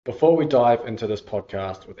Before we dive into this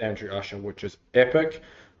podcast with Andrew Usher, which is epic,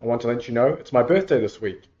 I want to let you know it's my birthday this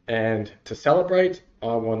week. And to celebrate,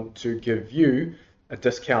 I want to give you a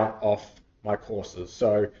discount off my courses.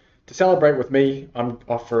 So to celebrate with me, I'm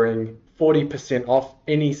offering 40% off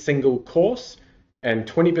any single course and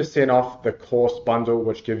 20% off the course bundle,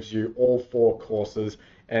 which gives you all four courses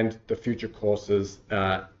and the future courses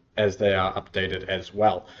as they are updated as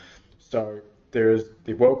well. So there's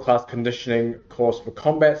the world-class conditioning course for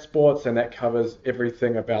combat sports, and that covers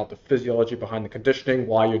everything about the physiology behind the conditioning,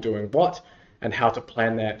 why you're doing what, and how to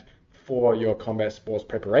plan that for your combat sports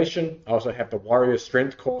preparation. I also have the warrior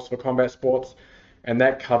strength course for combat sports, and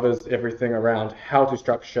that covers everything around how to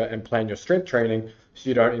structure and plan your strength training so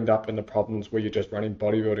you don't end up in the problems where you're just running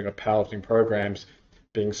bodybuilding or powerlifting programs,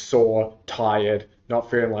 being sore, tired, not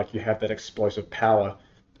feeling like you have that explosive power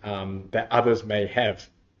that others may have.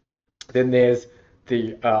 Then there's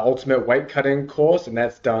the ultimate weight cutting course, and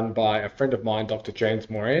that's done by a friend of mine, Dr. James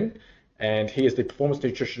Moran, and he is the performance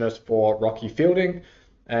nutritionist for Rocky Fielding,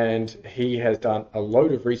 and he has done a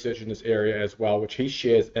load of research in this area as well, which he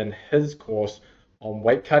shares in his course on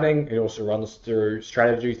weight cutting. He also runs through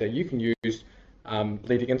strategies that you can use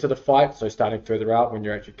leading into the fight, so starting further out when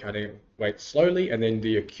you're actually cutting weight slowly, and then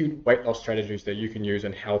the acute weight loss strategies that you can use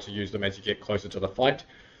and how to use them as you get closer to the fight.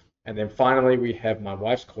 And then finally, we have my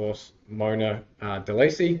wife's course, Mona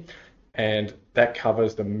DeLacy, and that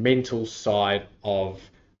covers the mental side of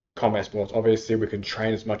combat sports. Obviously, we can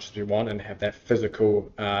train as much as we want and have that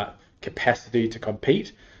physical capacity to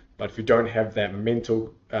compete, but if you don't have that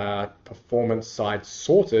mental performance side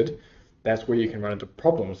sorted, that's where you can run into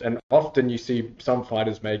problems. And often you see some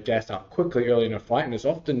fighters may gas up quickly early in a fight, and it's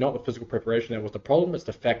often not the physical preparation that was the problem, it's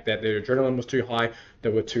the fact that their adrenaline was too high, they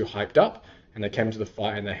were too hyped up, and they came to the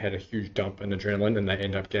fight and they had a huge dump in adrenaline and they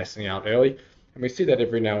end up gassing out early. And we see that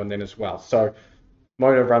every now and then as well. So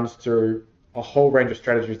Mona runs through a whole range of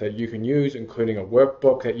strategies that you can use, including a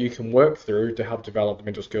workbook that you can work through to help develop the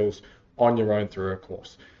mental skills on your own through a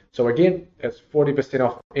course. So again, it's 40%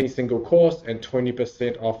 off any single course and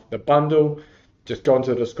 20% off the bundle. Just go into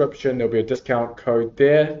the description. There'll be a discount code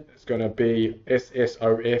there. It's going to be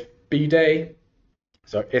SSOF B-Day.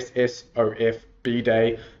 So SSOF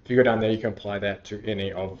B-Day. If you go down there, you can apply that to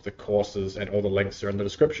any of the courses, and all the links are in the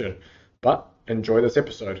description. But enjoy this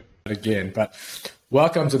episode. Again, but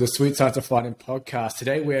welcome to the Sweet Science of Fighting podcast.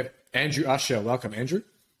 Today we have Andrew Usher. Welcome, Andrew.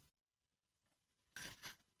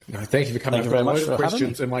 No, thank you for coming. Thank you very much for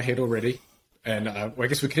questions in my head already. And I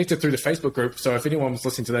guess we connected through the Facebook group. So if anyone was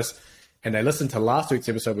listening to this and they listened to last week's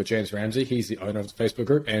episode with James Ramsey, he's the owner of the Facebook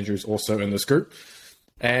group. Andrew's also in this group.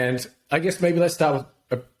 And I guess maybe let's start with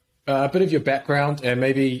a bit of your background and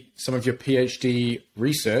maybe some of your PhD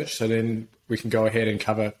research. So then we can go ahead and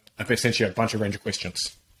cover essentially a bunch of range of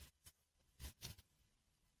questions.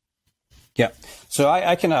 Yeah, so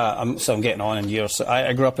I kind of, I'm getting on in years. So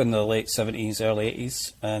I grew up in the late 70s, early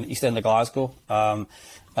 80s in East End of Glasgow.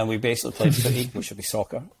 And we basically played footy, which would be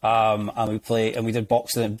soccer. And we did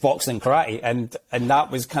boxing and karate. And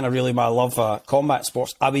that was kind of really my love for combat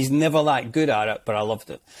sports. I was never that good at it, but I loved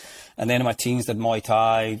it. And then in my teens did Muay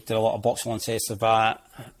Thai, did a lot of boxing on SSOF,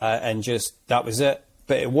 and just, that was it.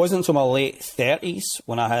 But it wasn't until my late 30s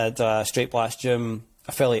when I had a Straight Blast Gym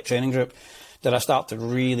affiliate training group that I started to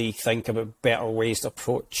really think about better ways to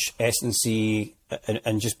approach S&C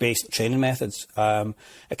and just basic training methods.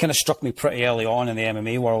 It kind of struck me pretty early on in the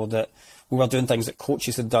MMA world that we were doing things that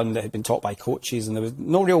coaches had done that had been taught by coaches, and there was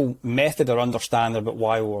no real method or understanding about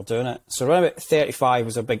why we were doing it. So around about 35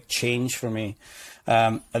 was a big change for me.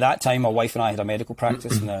 At that time, my wife and I had a medical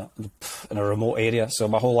practice in a remote area, so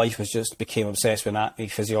my whole life became obsessed with anatomy,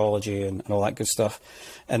 physiology, and all that good stuff.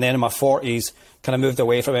 And then in my 40s, kind of moved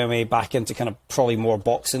away from MMA back into kind of probably more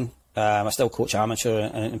boxing. I still coach amateur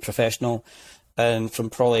and professional, and from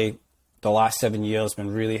probably the last 7 years,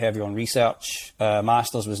 been really heavy on research.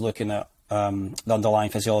 Masters was looking at the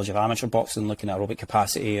underlying physiology of amateur boxing, looking at aerobic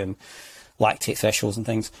capacity and lactate thresholds and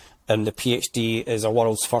things. And the PhD is a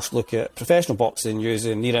world's first look at professional boxing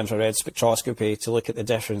using near-infrared spectroscopy to look at the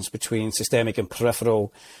difference between systemic and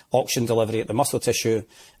peripheral oxygen delivery at the muscle tissue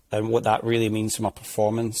and what that really means from a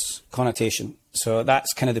performance connotation. So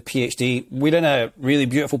that's kind of the PhD. We're in a really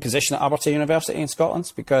beautiful position at Aberdeen University in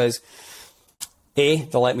Scotland because A,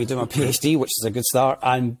 they let me do my PhD, which is a good start,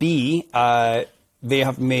 and B, they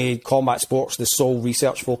have made combat sports the sole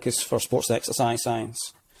research focus for sports and exercise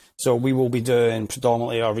science. So we will be doing,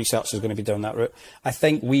 predominantly our research is going to be down that route. I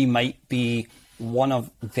think we might be one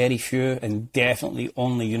of very few and definitely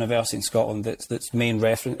only university in Scotland that's main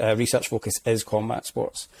research focus is combat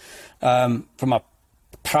sports. From a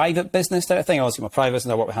private business type of thing, obviously my private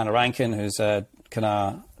business, I work with Hannah Rankin, who's kind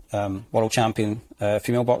of world champion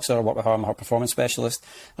female boxer. I work with her. I'm her performance specialist,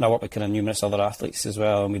 and I work with kind of numerous other athletes as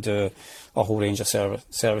well. And we do a whole range of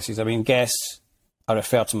services. I mean, I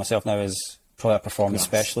refer to myself now as probably a performance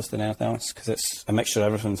specialist than anything else, because it's a mixture of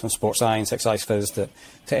everything from sports science, exercise phys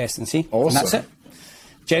to S&C. Awesome. And that's it.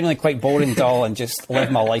 Generally quite boring, dull, and just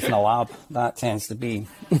live my life in a lab. That tends to be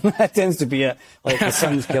it. Like, the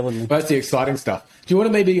sun's killing me. That's the exciting stuff. Do you want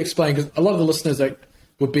to maybe explain, because a lot of the listeners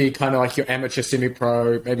would be kind of like your amateur,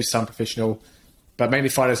 semi-pro, maybe some professional, but mainly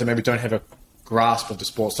fighters that maybe don't have a grasp of the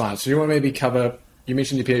sports science. So you want to maybe cover, you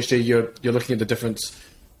mentioned your PhD, you're looking at the difference,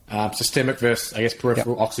 systemic versus, I guess,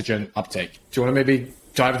 peripheral oxygen uptake. Do you want to maybe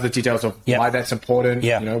dive into the details of why that's important,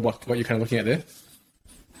 you know, what you're kind of looking at there?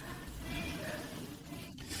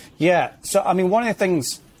 Yeah, so I mean, one of the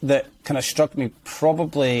things that kind of struck me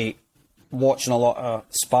probably watching a lot of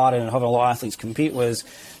sparring and having a lot of athletes compete was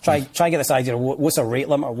try and get this idea of what's a rate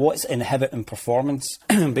limit or what's inhibiting performance.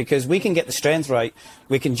 Because we can get the strength right,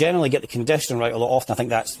 we can generally get the conditioning right, although often I think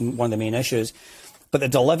that's one of the main issues. But the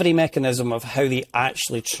delivery mechanism of how they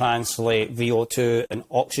actually translate VO2 and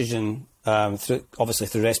oxygen, obviously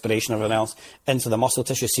through respiration and everything else, into the muscle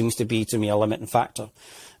tissue seems to be, to me, a limiting factor.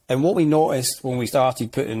 And what we noticed when we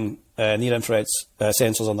started putting near-infrared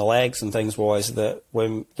sensors on the legs and things was that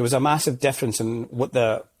when there was a massive difference in what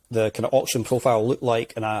the kind of oxygen profile looked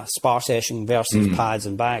like in a spar session versus pads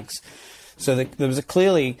and bags. So there was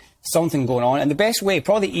clearly something going on. And the best way,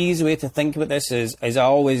 probably the easy way to think about this is I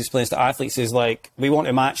always explain to athletes, is like, we want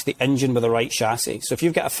to match the engine with the right chassis. So if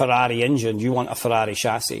you've got a Ferrari engine, you want a Ferrari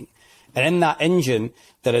chassis. And in that engine,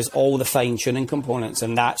 there is all the fine-tuning components,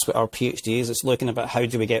 and that's what our PhD is. It's looking about how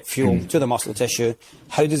do we get fuel to the muscle tissue,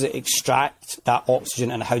 how does it extract that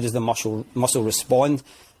oxygen, and how does the muscle respond.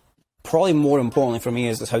 Probably more importantly for me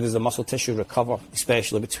is how does the muscle tissue recover,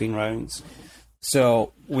 especially between rounds.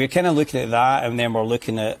 So we're kind of looking at that, and then we're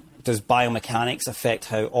looking at, does biomechanics affect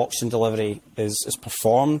how oxygen delivery is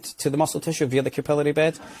performed to the muscle tissue via the capillary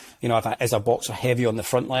bed? You know, is a boxer heavy on the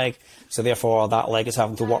front leg, so therefore that leg is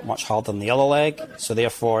having to work much harder than the other leg, so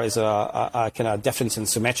therefore is a kind of difference in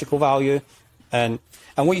symmetrical value. And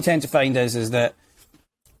what you tend to find is that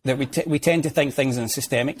we tend to think things in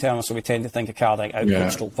systemic terms, so we tend to think of cardiac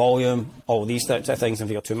output, stroke volume, all these types of things in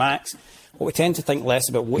VO2 max, but we tend to think less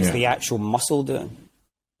about what's the actual muscle doing.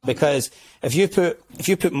 Because if you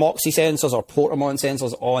put Moxie sensors or Portamon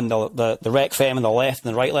sensors on the rec fem on the left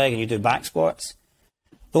and the right leg and you do back squats,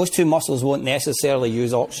 those two muscles won't necessarily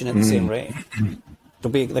use oxygen at the same rate.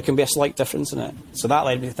 There can be a slight difference in it. So that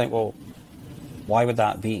led me to think, well, why would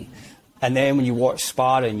that be? And then when you watch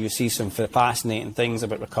sparring, you see some fascinating things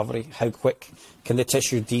about recovery. How quick can the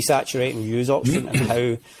tissue desaturate and use oxygen,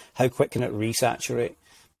 and how quick can it resaturate?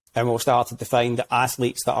 And we'll start to find that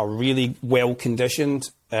athletes that are really well conditioned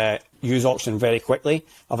use oxygen very quickly,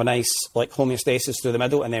 have a nice like homeostasis through the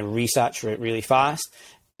middle, and then resaturate really fast.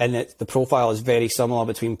 And the profile is very similar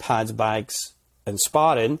between pads, bags, and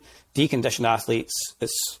sparring. Deconditioned athletes,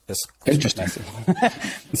 it's interesting.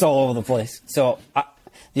 It's all over the place. So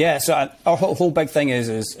our whole big thing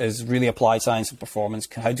is really applied science and performance.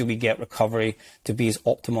 How do we get recovery to be as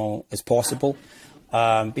optimal as possible?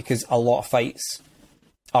 Because a lot of fights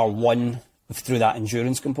are won through that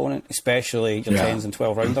endurance component, especially your 10s and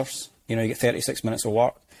 12 rounders. You know, you get 36 minutes of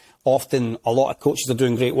work. Often a lot of coaches are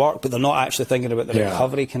doing great work, but they're not actually thinking about the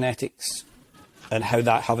recovery kinetics and how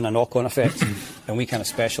that having a knock-on effect. And we kind of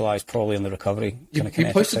specialise probably in the recovery kind of kinetics.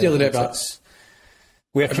 You posted the other day about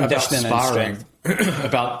conditioning sparring, and strength.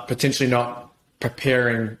 about potentially not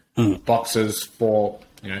preparing boxers for,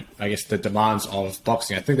 you know, I guess the demands of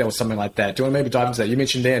boxing. I think there was something like that. Do you want to maybe dive into that? You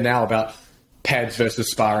mentioned there now about pads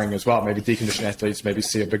versus sparring as well. Maybe deconditioned athletes maybe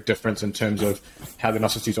see a big difference in terms of how the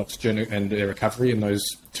muscles use oxygen and their recovery in those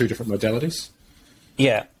two different modalities.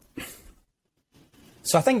 Yeah.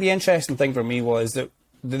 So I think the interesting thing for me was that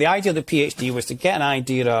the idea of the PhD was to get an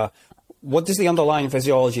idea of what does the underlying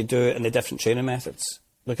physiology do in the different training methods,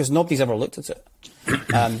 because nobody's ever looked at it.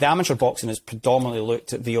 The amateur boxing has predominantly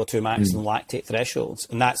looked at VO2 max and lactate thresholds,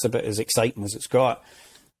 and that's about as exciting as it's got.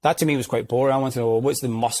 That to me was quite boring. I wanted to know, well, what's the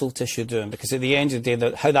muscle tissue doing? Because at the end of the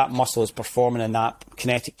day, how that muscle is performing in that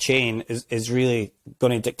kinetic chain is really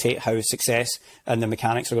going to dictate how success and the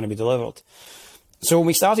mechanics are going to be delivered. So when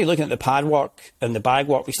we started looking at the pad work and the bag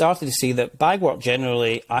work, we started to see that bag work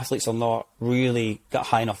generally, athletes are not really got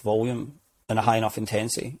high enough volume and a high enough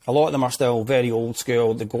intensity. A lot of them are still very old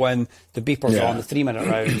school. They go in, the beeper's on, the 3-minute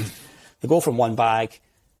round. They go from one bag,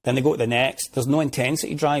 then they go to the next. There's no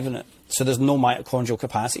intensity driving it. So there's no mitochondrial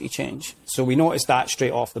capacity change. So we noticed that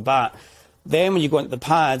straight off the bat. Then when you go into the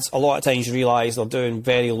pads, a lot of times you realise they're doing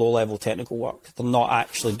very low-level technical work. They're not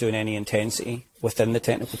actually doing any intensity. within the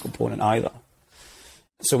technical component either.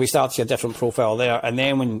 So we start to see a different profile there. And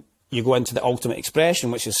then when you go into the ultimate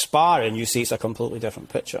expression, which is sparring, you see it's a completely different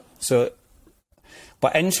picture. So,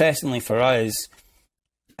 but interestingly for us,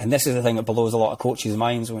 and this is the thing that blows a lot of coaches'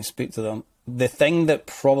 minds when we speak to them, the thing that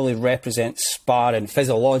probably represents sparring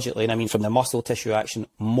physiologically, and I mean from the muscle tissue action,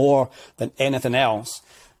 more than anything else,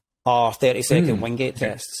 are 30-second Wingate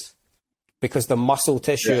tests. Because the muscle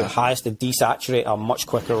tissue has to desaturate at a much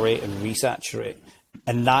quicker rate and resaturate.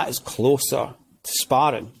 And that is closer to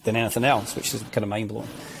sparring than anything else, which is kind of mind-blowing.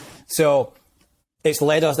 So it's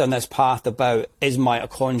led us down this path about, is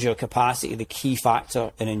mitochondrial capacity the key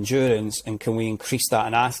factor in endurance, and can we increase that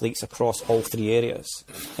in athletes across all three areas?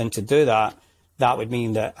 And to do that, that would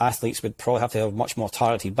mean that athletes would probably have to have much more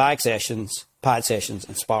targeted bag sessions, pad sessions,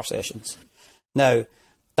 and spar sessions. Now,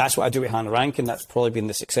 that's what I do with Hannah Rankin. That's probably been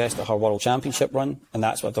the success of her World Championship run, and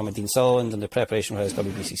that's what I've done with Dean Sutherland and the preparation for his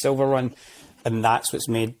WBC Silver run. And that's what's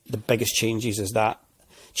made the biggest changes, is that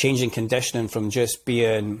changing conditioning from just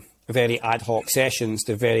being very ad hoc sessions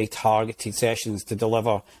to very targeted sessions to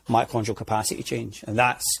deliver mitochondrial capacity change. And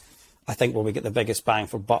that's, I think, where we get the biggest bang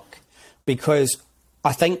for buck. Because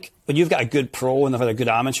I think when you've got a good pro and they've had a good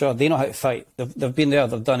amateur, they know how to fight. They've been there,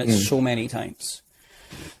 they've done it so many times.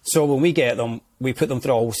 So when we get them, we put them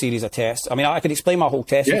through a whole series of tests. I mean, I could explain my whole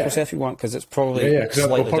testing process if you want, because it's probably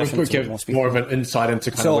slightly different to most people. More of an insight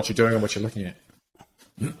into kind of what you're doing and what you're looking at.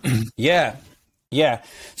 Yeah.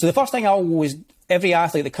 So the first thing every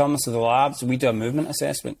athlete that comes to the labs, we do a movement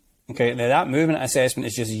assessment. Okay, now that movement assessment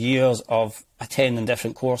is just years of attending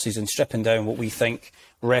different courses and stripping down what we think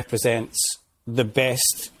represents the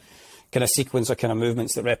best kind of sequence or kind of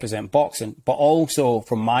movements that represent boxing. But also,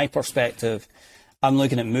 from my perspective, I'm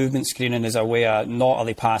looking at movement screening as a way of not are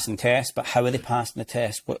they passing tests, but how are they passing the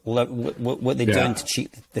test? What they're doing to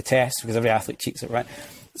cheat the test, because every athlete cheats it, right?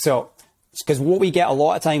 So, because what we get a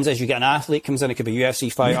lot of times is you get an athlete comes in, it could be a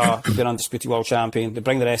UFC fighter, could be an undisputed world champion, they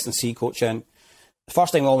bring their S&C coach in. The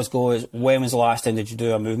first thing we always go is, when was the last time did you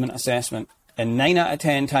do a movement assessment? And 9 out of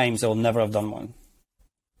 10 times they'll never have done one.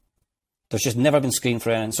 There's just never been screened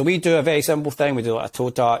for anything. So we do a very simple thing. We do like a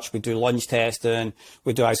toe touch, we do lunge testing,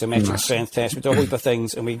 we do isometric strength tests, we do a whole heap of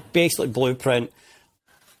things, and we basically blueprint,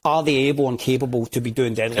 are they able and capable to be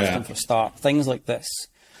doing deadlifting for a start? Things like this.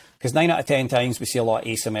 Because 9 out of 10 times we see a lot of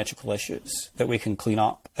asymmetrical issues that we can clean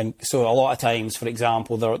up. And so a lot of times, for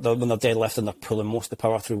example, when they're deadlifting, they're pulling most of the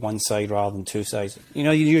power through one side rather than two sides. You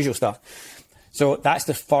know, the usual stuff. So that's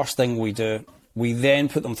the first thing we do. We then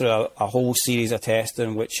put them through a whole series of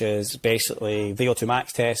testing, which is basically VO2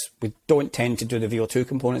 max tests. We don't tend to do the VO2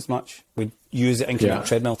 components much. We use the incremental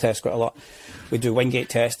treadmill test quite a lot. We do Wingate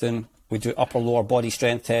testing. We do upper lower body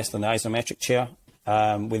strength test on the isometric chair.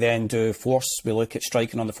 We then do force. We look at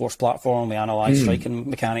striking on the force platform. We analyse striking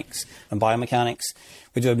mechanics and biomechanics.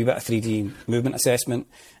 We do a wee bit of 3D movement assessment,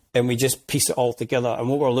 and we just piece it all together. And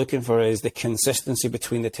what we're looking for is the consistency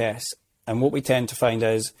between the tests. And what we tend to find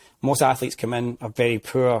is most athletes come in have very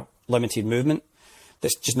poor limited movement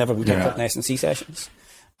that's just never been picked up in S&C sessions.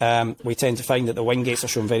 We tend to find that the Wingates are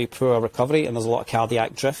showing very poor recovery, and there's a lot of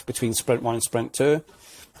cardiac drift between sprint 1 and sprint 2.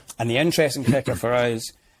 And the interesting kicker for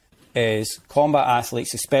us is combat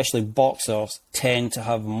athletes, especially boxers, tend to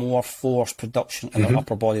have more force production in their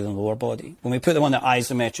upper body than lower body. When we put them on the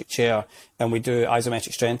isometric chair and we do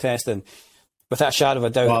isometric strength testing, without a shadow of a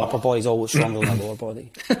doubt, the upper body is always stronger than the lower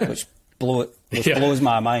body, which blows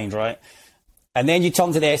my mind, right? And then you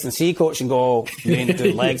turn to the S&C coach and go, you ain't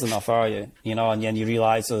doing legs enough, are you? You know, and then you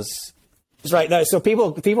realise it's right now. So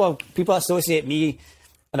people associate me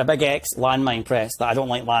and a big X landmine press, that I don't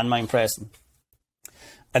like landmine pressing.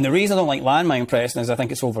 And the reason I don't like landmine pressing is I think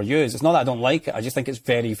it's overused. It's not that I don't like it, I just think it's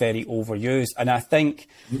very, very overused. And I think,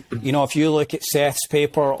 you know, if you look at Seth's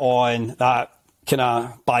paper on that kind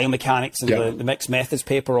of biomechanics and the mixed methods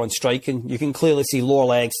paper on striking, you can clearly see lower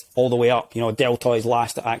legs all the way up, you know, deltoids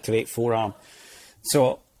last to activate forearm.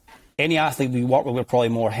 So any athlete we work with, we're probably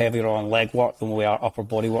more heavier on leg work than we are upper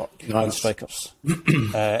body work on strikers.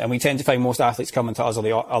 And we tend to find most athletes coming to us are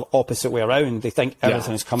the opposite way around. They think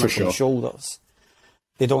everything is coming from the shoulders.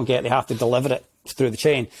 They have to deliver it through the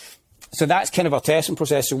chain. So that's kind of our testing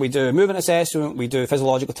process. So we do movement assessment, we do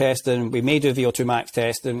physiological testing, we may do VO2 max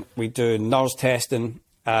testing, we do NURS testing,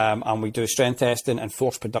 and we do strength testing and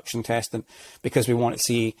force production testing, because we want to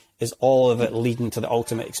see, is all of it leading to the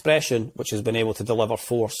ultimate expression, which has been able to deliver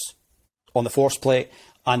force on the force plate.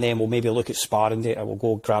 And then we'll maybe look at sparring data. We'll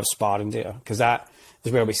go grab sparring data, because that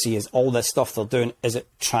is where we see, is all this stuff they're doing, is it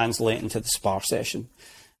translating to the spar session?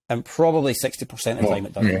 And probably 60% of the time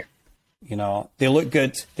it doesn't. Yeah. You know, they look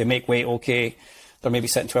good, they make weight okay, they're maybe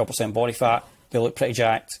sitting 12% body fat, they look pretty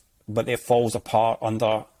jacked, but it falls apart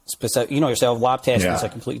under specific. You know yourself, lab testing is Yeah. a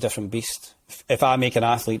completely different beast. If I make an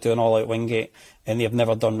athlete do an all-out Wingate and they've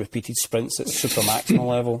never done repeated sprints at super maximal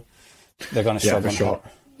level, they're going to struggle for sure.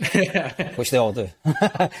 which they all do.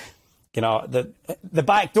 You know, the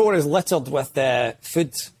back door is littered with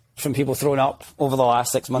food from people throwing up over the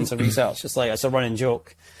last 6 months of research. It's like, it's a running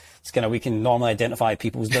joke. It's kind of, we can normally identify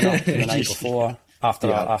people's dinner from the night before, after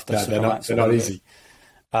they're not easy.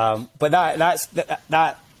 But that's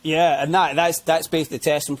basically the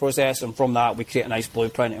testing process, and from that we create a nice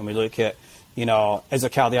blueprint and we look at, you know, is there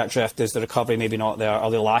cardiac drift, is the recovery maybe not there,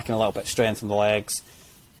 are they lacking a little bit of strength in the legs?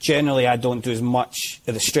 Generally, I don't do as much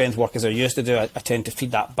of the strength work as I used to do. I tend to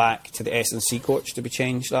feed that back to the S&C coach to be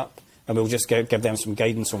changed up, and we'll just give them some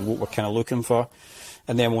guidance on what we're kind of looking for.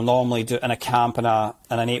 And then we'll normally do in a camp, in an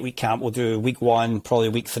 8-week camp, we'll do week 1, probably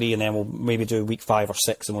week 3, and then we'll maybe do week 5 or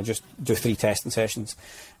 6, and we'll just do 3 testing sessions,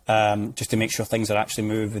 just to make sure things are actually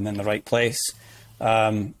moving in the right place.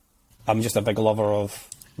 I'm just a big lover of,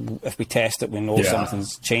 if we test it, we know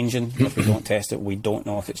something's changing. If we don't test it, we don't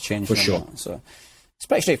know if it's changing. For sure. Or not. So it's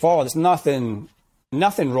pretty straightforward. It's nothing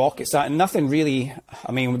rocket science, nothing really.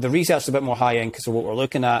 I mean, the research is a bit more high end because of what we're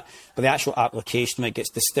looking at, but the actual application, it gets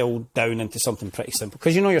distilled down into something pretty simple.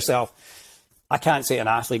 Because you know yourself, I can't say to an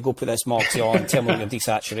athlete, go put this moxie on, tell me what your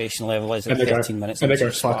desaturation level is in 15 minutes. And they go,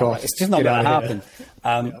 fuck off. It's just not going to happen.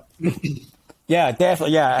 Yeah,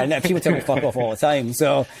 definitely. Yeah, and people tell me fuck off all the time.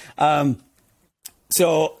 So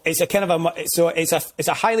it's a kind of it's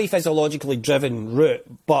a highly physiologically driven route,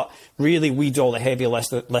 but really we do all the heavy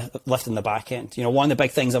lift in the back end. You know, one of the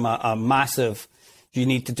big things I'm a massive, you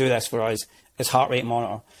need to do this for us, is heart rate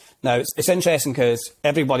monitor. Now it's interesting because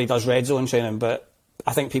everybody does red zone training, but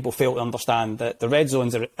I think people fail to understand that the red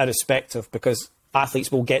zones are irrespective, because athletes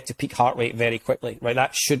will get to peak heart rate very quickly, right?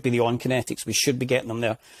 That should be the on kinetics. We should be getting them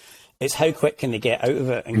there. It's how quick can they get out of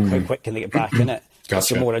it and how quick can they get back in it. Gotcha.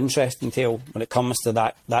 It's a more interesting tale when it comes to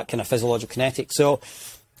that kind of physiological kinetics.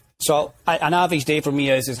 So an average day for me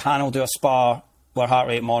is Hannah will do a spar where heart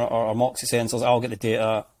rate monitor or moxie sensors. I'll get the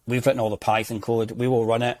data. We've written all the Python code. We will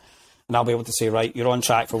run it, and I'll be able to say, right, you're on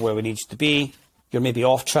track for where we need you to be. You're maybe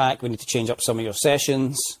off track. We need to change up some of your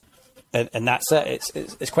sessions, and that's it.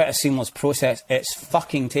 It's quite a seamless process. It's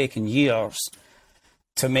fucking taken years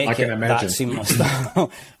to make it that seamless,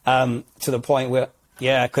 to the point where.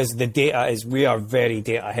 Yeah, because the data we are very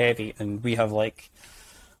data heavy, and we have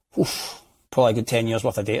probably a good 10 years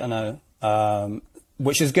worth of data now,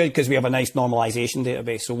 which is good because we have a nice normalization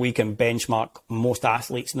database, so we can benchmark most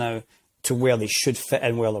athletes now to where they should fit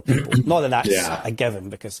in with other people. Not that that's a given,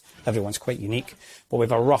 because everyone's quite unique, but we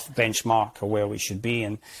have a rough benchmark of where we should be,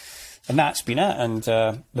 and that's been it. And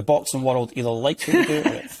the boxing world either likes what we do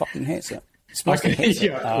or it fucking hates it. It's mostly hates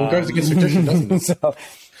it. Well, goes against tradition, doesn't it?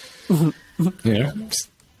 Yeah.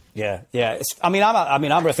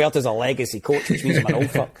 I'm referred to as a legacy coach, which means I'm an old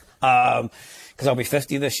fuck, because I'll be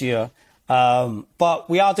 50 this year. But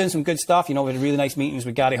we are doing some good stuff. You know, we had really nice meetings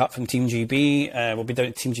with Gary Hutt from Team GB. We'll be down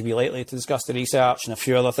at Team GB lately to discuss the research and a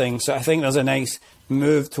few other things. So I think there's a nice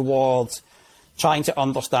move towards trying to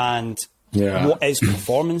understand what is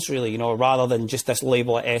performance really, you know, rather than just this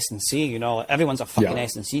label at S&C. You know, everyone's a fucking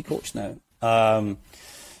S&C coach now,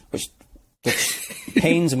 which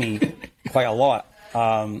pains me quite a lot,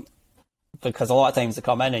 because a lot of times they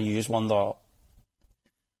come in and you just wonder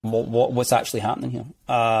what's actually happening here.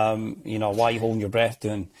 You know, why are you holding your breath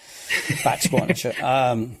doing back squat and shit?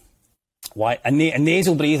 Why? And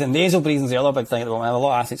nasal breathing. Nasal breathing is the other big thing at the moment. A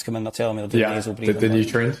lot of athletes come in, they're telling me they're doing nasal breathing. The new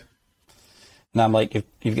trend. And I'm like,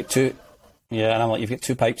 you've got two. Yeah, and I'm like, you've got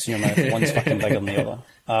 2 pipes in your mouth. One's fucking bigger than the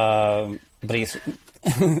other. Breathe.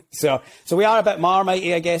 So we are a bit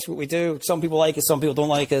marmitey, I guess, what we do. Some people like us, some people don't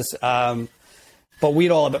like us. But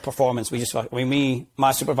we're all about performance.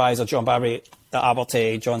 My supervisor, John Barry at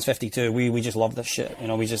Abertay, John's 52, we just love this shit. You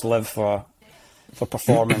know, we just live for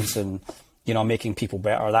performance and, you know, making people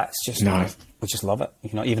better. That's just, we just love it. You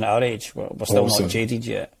know, even at our age, we're still not jaded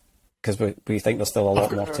yet, because we think there's still a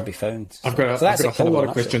lot more to be found. I've got a whole lot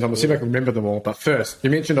of questions. I'm going to see if I can remember them all. But first, you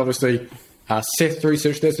mentioned, obviously, Seth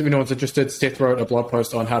research this. If anyone's interested, Seth wrote a blog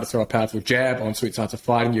post on how to throw a powerful jab on Sweet Science of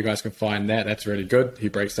Fighting. You guys can find that. That's really good. He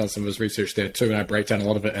breaks down some of his research there too, and I break down a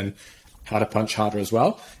lot of it in how to punch harder as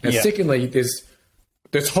well. And secondly, there's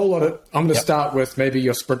a whole lot of... I'm going to start with maybe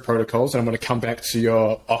your sprint protocols, and I'm going to come back to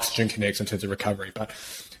your oxygen connects in terms of recovery. But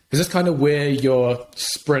is this kind of where your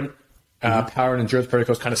sprint power and endurance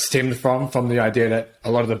protocols kind of stemmed from the idea that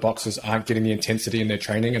a lot of the boxers aren't getting the intensity in their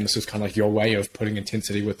training, and this is kind of like your way of putting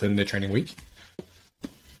intensity within their training week?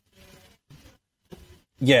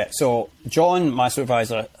 Yeah, so John, my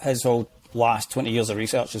supervisor, his whole last 20 years of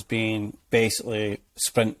research has been basically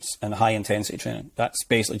sprints and high intensity training. That's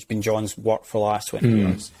basically been John's work for the last 20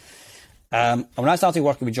 years. And when I started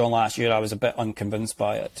working with John last year, I was a bit unconvinced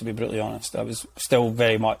by it, to be brutally honest. I was still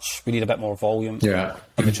very much, we need a bit more volume of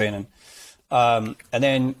the training. And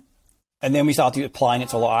then we started applying it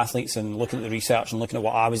to a lot of athletes and looking at the research and looking at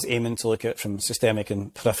what I was aiming to look at from systemic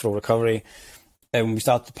and peripheral recovery. And we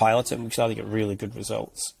started to pilot it and we started to get really good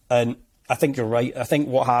results. And I think you're right. I think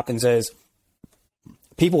what happens is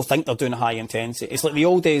people think they're doing high intensity. It's like the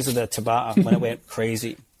old days of the Tabata when it went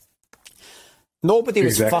crazy. Nobody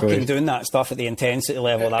was fucking doing that stuff at the intensity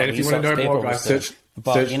level. That and if you want to know more, guys, search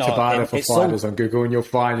Tabata for fighters on Google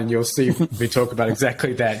and you'll see me talk about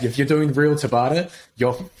exactly that. If you're doing real Tabata,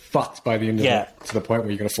 you're fucked by the end of it, to the point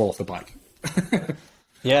where you're going to fall off the bike.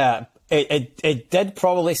 It did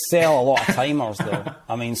probably sell a lot of timers though.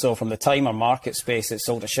 I mean, so from the timer market space, it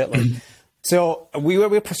sold a shitload. So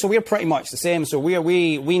we're pretty much the same. So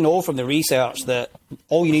we know from the research that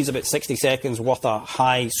all you need is about 60 seconds worth of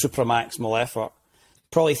high supramaximal effort,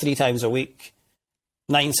 probably 3 times a week,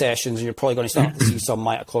 9 sessions, and you're probably going to start to see some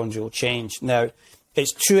mitochondrial change. Now,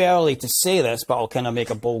 it's too early to say this, but I'll kind of make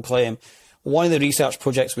a bold claim. One of the research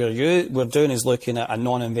projects we're doing is looking at a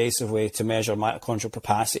non-invasive way to measure mitochondrial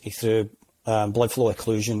capacity through blood flow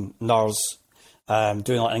occlusion, NIRS,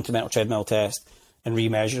 doing like an incremental treadmill test and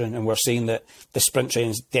remeasuring, and we're seeing that the sprint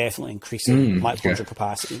training is definitely increasing mitochondrial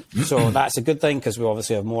capacity. So that's a good thing because we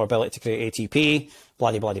obviously have more ability to create ATP,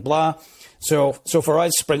 blah, blah, blah, blah. So for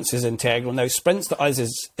us, sprints is integral. Now, sprints to us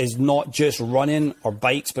is not just running or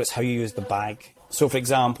bikes, but it's how you use the bag. So, for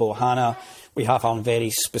example, Hannah, we have her on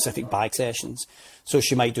very specific bag sessions. So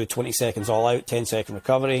she might do 20 seconds all out, 10-second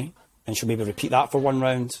recovery, and she'll maybe repeat that for one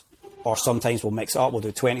round. Or sometimes we'll mix it up. We'll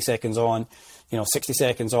do 20 seconds on, 60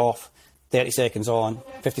 seconds off, 30 seconds on,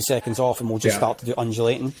 50 seconds off, and we'll just start to do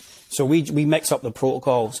undulating. So we mix up the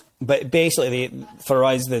protocols. But basically, for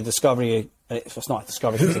us, the discovery, it's not a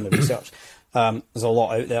discovery, it's in the research. There's a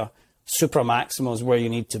lot out there. Supramaximal is where you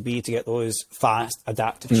need to be to get those fast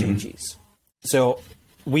adaptive changes. So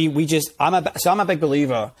I'm a big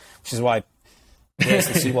believer, which is why the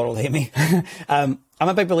SSOF world hate me. I'm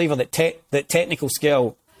a big believer that technical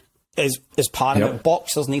skill is part of it.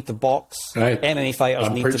 Boxers need to box. Right. MMA fighters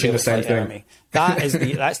need to be able to fight MMA.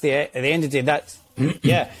 At the end of the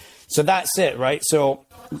day, So that's it, right? So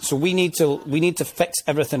we need to fix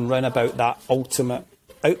everything round about that ultimate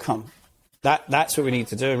outcome. That's what we need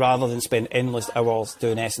to do, rather than spend endless hours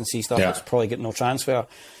doing S&C stuff that's probably getting no transfer.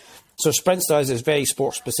 So sprints to us is very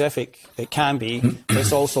sport specific. It can be, but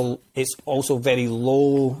it's also very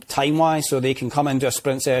low time wise. So they can come into a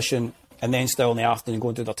sprint session and then still in the afternoon go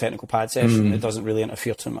and do their technical pad session. It doesn't really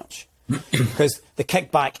interfere too much. Because the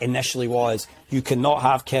kickback initially was you cannot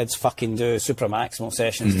have kids fucking do supramaximal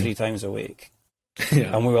sessions 3 times a week.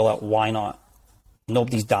 And we were like, why not?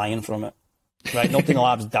 Nobody's dying from it, right? Nobody in the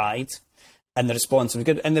lab's died. And the response was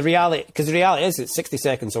good. And the reality is it's 60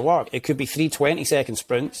 seconds of work. It could be 3 20-second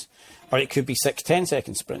sprints, or it could be 6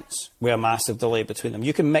 10-second sprints with a massive delay between them.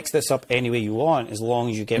 You can mix this up any way you want as long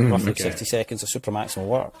as you get roughly 60 seconds of supramaximal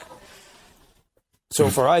work. So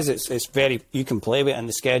for us, it's very, you can play with it in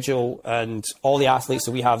the schedule, and all the athletes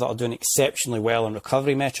that we have that are doing exceptionally well in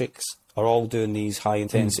recovery metrics are all doing these high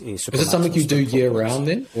intensity supramaximal. Is it something you do year round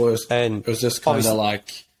then? Or is this kind of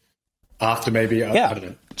like after maybe, I don't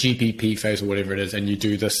know, GPP phase or whatever it is, and you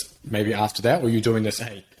do this maybe after that, or you're doing this,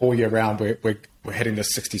 hey, all year round, we're hitting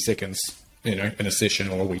this 60 seconds, in a session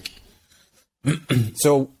or a week?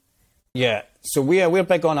 So we're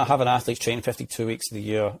big on having athletes train 52 weeks of the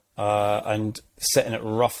year and sitting at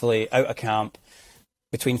roughly out of camp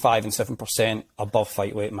between 5 and 7% above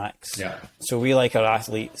fight weight max. So we like our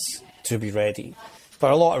athletes to be ready for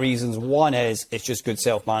a lot of reasons. One is it's just good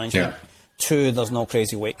self-management. 2, there's no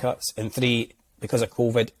crazy weight cuts. And 3, because of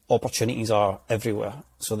COVID, opportunities are everywhere.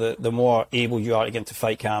 So the more able you are to get into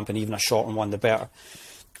fight camp, and even a shortened one, the better.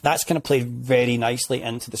 That's kind of played very nicely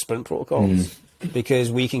into the sprint protocols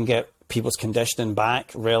because we can get people's conditioning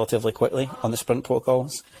back relatively quickly on the sprint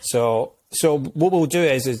protocols. So what we'll do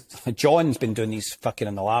is John's been doing these fucking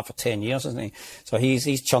in the lab for 10 years, hasn't he? So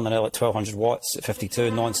he's churning out like 1200 watts at 52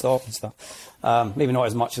 non-stop and stuff. Maybe not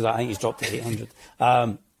as much as that. I think he's dropped to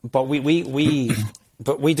 800. But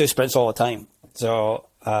we do sprints all the time. So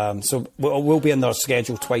we'll be in their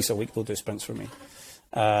schedule twice a week. They'll do sprints for me,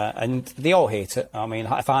 and they all hate it. I mean,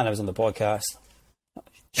 if Hannah was on the podcast,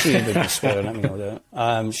 she would be swearing at me all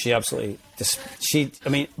day. She absolutely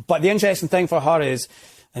but the interesting thing for her is,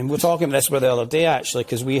 and we were talking about this with the other day actually,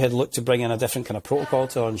 because we had looked to bring in a different kind of protocol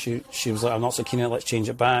to her, and she was like, I'm not so keen on it, let's change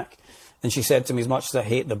it back. And she said to me, as much as I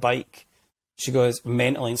hate the bike, she goes,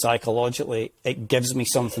 mentally and psychologically, it gives me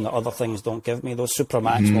something that other things don't give me. Those super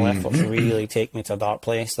maximal efforts really take me to a dark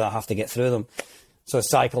place that I have to get through them. So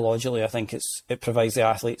psychologically, I think it provides the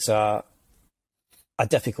athletes a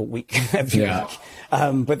difficult week every week.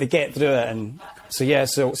 But they get through it. And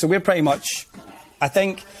so we're pretty much, I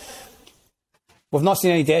think, we've not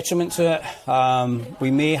seen any detriment to it.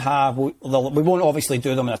 We won't obviously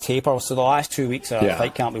do them in a taper. So the last 2 weeks of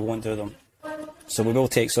fight camp, we won't do them. So we will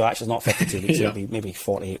take, so actually it's not 52 weeks, it'll be maybe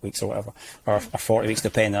 48 weeks or whatever, or 40 weeks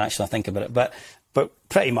depending, actually, I think about it. But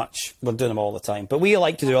pretty much we're doing them all the time. But we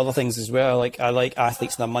like to do other things as well. Like, I like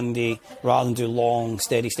athletes on a Monday, rather than do long,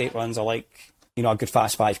 steady state runs, I like, a good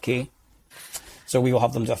fast 5K. So we will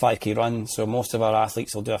have them do a 5K run. So most of our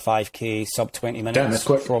athletes will do a 5K sub 20 minutes. Damn, that's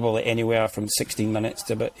quick. Probably anywhere from 16 minutes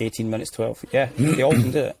to about 18 minutes, 12. Yeah, they all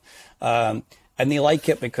can do it. And they like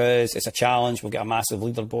it because it's a challenge. We'll get a massive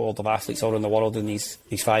leaderboard of athletes all around the world in these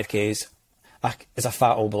 5Ks. As a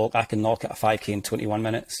fat old bloke, I can knock out a 5K in 21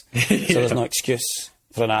 minutes. So there's no excuse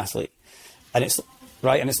for an athlete. And it's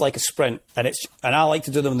like a sprint. And I like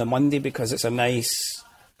to do them on the Monday because it's a nice,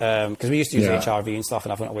 because we used to use HRV and stuff,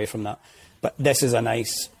 and I've went away from that. But this is a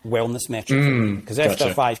nice wellness metric. Because if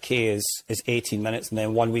their 5K is 18 minutes and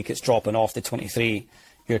then 1 week it's dropping off to 23,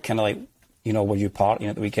 you're kind of like, were you partying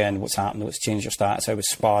at the weekend? What's happened? What's changed your stats? How was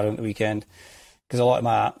sparring at the weekend? Because a lot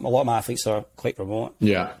of my athletes are quite remote.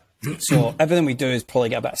 Yeah. So everything we do is probably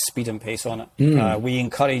get a bit of speed and pace on it. We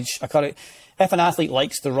encourage. If an athlete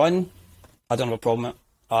likes to run, I don't have a problem with it.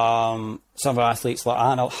 Some of our athletes, like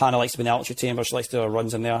Hannah likes to be in the altitude chamber. She likes to do her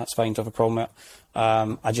runs in there. That's fine to have a problem with it.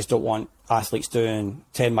 I just don't want athletes doing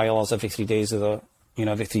 10 miles every 3 days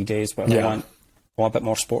every 3 days. But I want a bit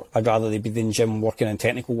more sport. I'd rather they be in the gym working on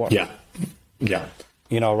technical work.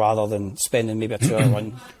 Rather than spending maybe a 2 hour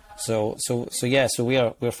run. So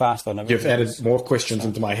we're fast on everything. You've added more questions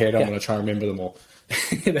into my head. I'm going to try and remember them all.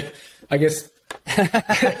 I guess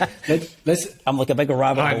let's. I'm like a big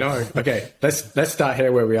rabbit hole. I know. Okay, let's start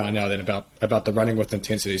here where we are now. Then about the running with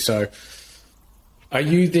intensity. So, are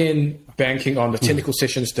you then banking on the technical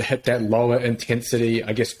sessions to hit that lower intensity?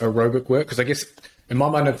 I guess aerobic work, because I guess in my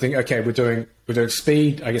mind I'm thinking, okay, we're doing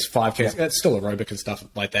speed. I guess 5K. That's still aerobic and stuff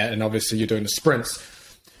like that. And obviously you're doing the sprints.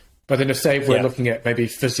 But then if we're looking at maybe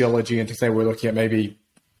physiology, and to say we're looking at maybe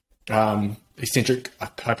eccentric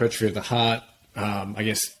hypertrophy of the heart, I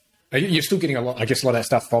guess you're still getting a lot of that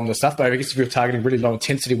stuff from the stuff. But I guess if you're targeting really low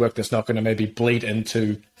intensity work, that's not going to maybe bleed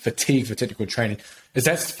into fatigue for technical training. Does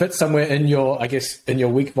that fit somewhere in your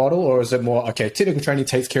week model, or is it more technical training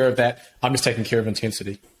takes care of that? I'm just taking care of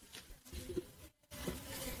intensity.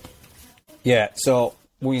 Yeah. So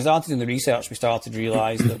when we started doing the research, we started to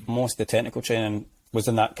realise that most of the technical training was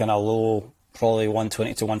in that kind of low, probably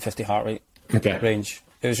 120 to 150 heart rate range.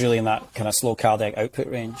 It was really in that kind of slow cardiac output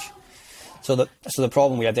range. So the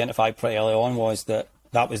problem we identified pretty early on was that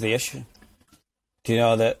was the issue.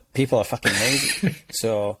 That people are fucking lazy.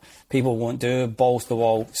 So people won't do balls to the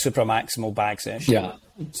wall, super maximal bag session. Yeah.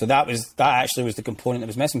 So that actually was the component that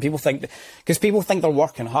was missing. People think they're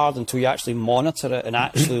working hard until you actually monitor it and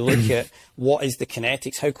actually look at what is the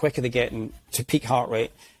kinetics, how quick are they getting to peak heart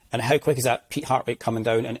rate, and how quick is that peak heart rate coming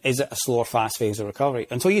down, and is it a slower, fast phase of recovery?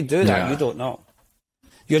 Until you do that, you don't know.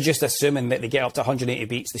 You're just assuming that they get up to 180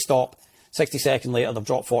 beats, they stop, 60 seconds later, they've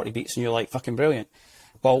dropped 40 beats, and you're like, fucking brilliant.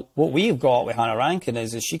 Well, what we've got with Hannah Rankin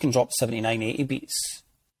is she can drop 79, 80 beats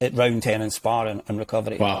at round 10 in sparring and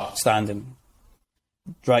recovery, standing.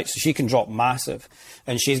 Right, so she can drop massive.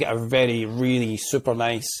 And she's got a very, really super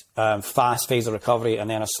nice fast phase of recovery and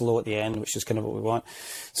then a slow at the end, which is kind of what we want.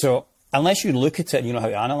 So unless you look at it and you know how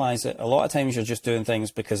to analyse it, a lot of times you're just doing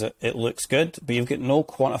things because it looks good, but you've got no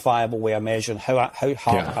quantifiable way of measuring how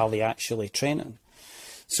hard are they actually training.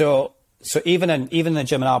 So even in the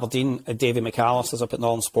gym in Aberdeen, Davy McAllister's up at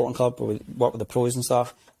Northern Sporting Club, where we work with the pros and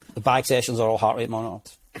stuff, the bag sessions are all heart rate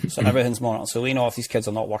monitored. So everything's monitored. So we know if these kids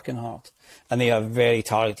are not working hard. And they have very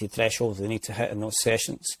targeted thresholds they need to hit in those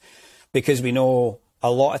sessions. Because we know a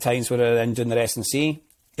lot of times when they're then doing the S&C,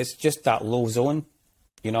 it's just that low zone.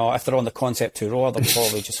 If they're on the Concept 2 rower, they're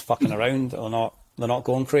probably just fucking around. They're not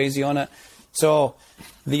going crazy on it. So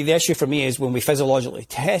the issue for me is when we physiologically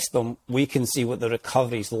test them, we can see what the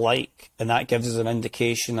recovery's like, and that gives us an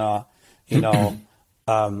indication of,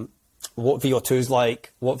 what VO2 is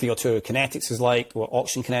like, what VO2 kinetics is like, what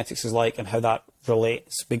oxygen kinetics is like, and how that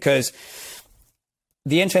relates. Because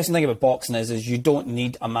the interesting thing about boxing is you don't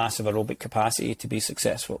need a massive aerobic capacity to be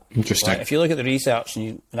successful. Interesting. Right? If you look at the research,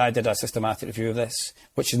 and I did a systematic review of this,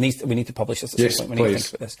 which we need to publish this at some point. We need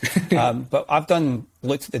to think about this. But I've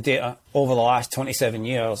looked at the data over the last 27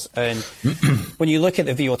 years, and when you look at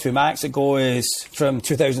the VO2 max, it goes from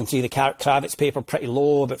 2003, the Kravitz paper, pretty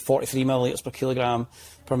low, about 43 milliliters per kilogram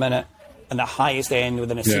per minute, and the highest end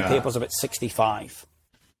within a C paper is about 65.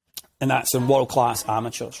 And that's in world-class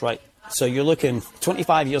amateurs, right? So you're looking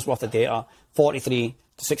 25 years worth of data, 43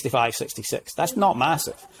 to 65, 66. That's not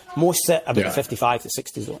massive. Most sit about the 55 to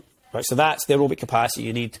 60 zone, right? So that's the aerobic capacity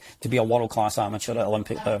you need to be a world-class amateur at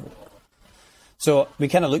Olympic level. So we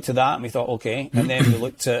kind of looked at that and we thought, okay. And then we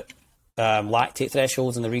looked at lactate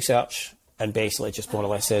thresholds in the research, and basically it just more or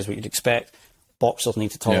less says what you'd expect. Boxers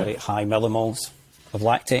need to tolerate high millimoles of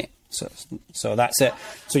lactate. So that's it.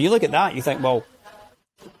 So you look at that, you think, well,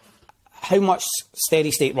 how much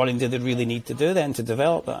steady state running do they really need to do then to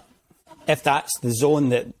develop that? If that's the zone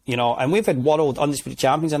that, and we've had world undisputed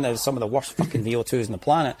champions in there, some of the worst fucking VO2s in the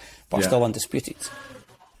planet, but are still undisputed,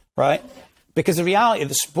 right? Because the reality of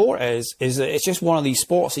the sport is that it's just one of these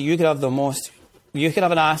sports that you could have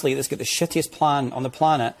an athlete that's got the shittiest plan on the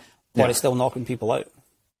planet, but it's still knocking people out.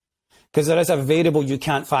 Because there is a variable you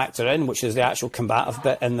can't factor in, which is the actual combative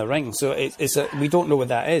bit in the ring. So we don't know what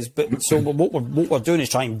that is. But so what we're doing is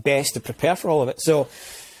trying best to prepare for all of it. So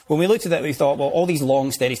when we looked at that, we thought, well, all these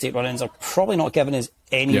long steady state run-ins are probably not giving us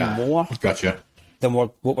any more than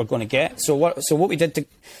what we're going to get. So what we did to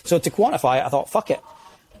quantify it, I thought, fuck it,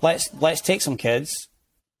 let's take some kids,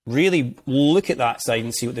 really look at that side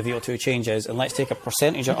and see what the VO2 change is, and let's take a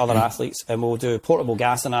percentage of other athletes, and we'll do portable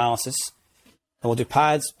gas analysis. And we'll do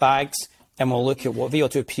pads, bags, and we'll look at what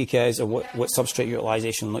VO2 peak is and what substrate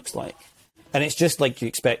utilization looks like. And it's just like you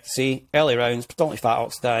expect to see. Early rounds, predominantly fat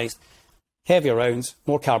oxidized. Heavier rounds,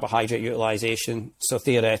 more carbohydrate utilization. So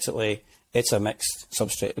theoretically, it's a mixed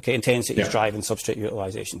substrate. Okay, intensity is driving substrate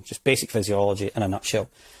utilization. Just basic physiology in a nutshell.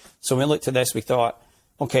 So when we looked at this, we thought,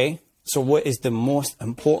 okay, so what is the most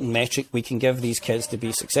important metric we can give these kids to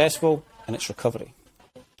be successful? And it's recovery.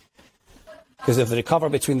 Because if they recover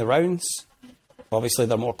between the rounds, obviously,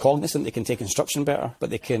 they're more cognizant, they can take instruction better, but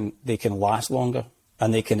they can last longer,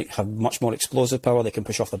 and they can have much more explosive power, they can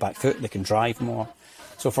push off the back foot, they can drive more.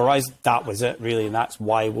 So for us, that was it, really, and that's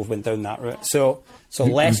why we went down that route. So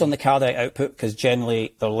less on the cardiac output, because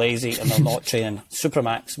generally they're lazy and they're not training super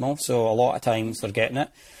maximal, so a lot of times they're getting it.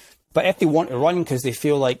 But if they want to run because they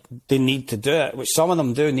feel like they need to do it, which some of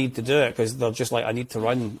them do need to do it, because they're just like, I need to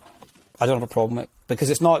run, I don't have a problem with it, because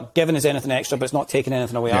it's not giving us anything extra, but it's not taking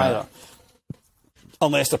anything away either.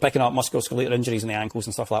 Unless they're picking up musculoskeletal injuries in the ankles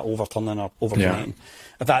and stuff like overturning or overplaying.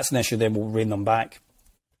 If that's an issue, then we'll rein them back.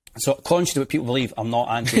 So conscious of what people believe, I'm not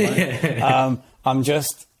anti-running. I'm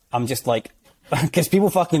just like, because people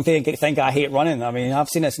fucking think I hate running. I mean, I've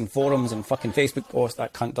seen this in forums and fucking Facebook posts,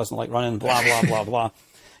 that cunt doesn't like running, blah, blah, blah, blah.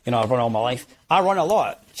 I've run all my life. I run a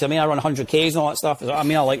lot. So, I mean, I run 100Ks and all that stuff. I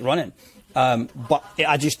mean, I like running. But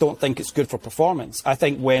I just don't think it's good for performance. I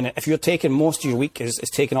think if you're taking most of your week is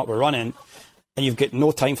taken up with running, and you've got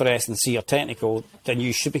no time for S&C or technical, then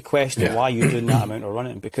you should be questioning why you're doing that amount of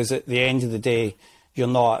running. Because at the end of the day, you're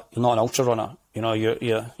not an ultra runner. I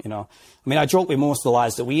mean, I joke with most of the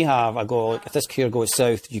lads that we have. I go, like, if this career goes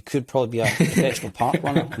south, you could probably be a professional park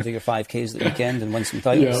runner and do your 5Ks at the weekend and win some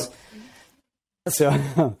titles. So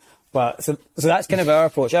that's kind of our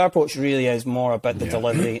approach. Our approach really is more about the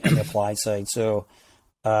delivery and the applied side. So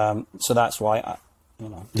that's why.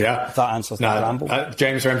 If that answers the ramble.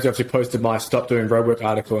 James Ramsey obviously posted my Stop Doing Roadwork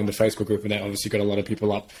article in the Facebook group, and that obviously got a lot of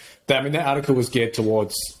people up. That article was geared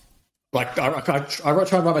towards, like, I try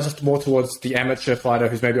and run myself more towards the amateur fighter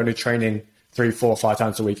who's maybe only training 3, 4, 5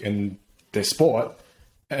 times a week in their sport.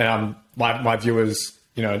 My view is,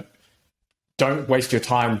 don't waste your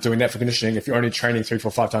time doing that for conditioning. If you're only training 3,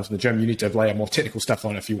 4, 5 times in the gym, you need to layer more technical stuff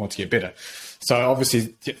on if you want to get better. So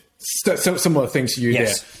obviously, similar things to you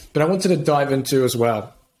there. But I wanted to dive into as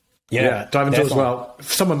well. For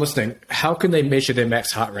someone listening, how can they measure their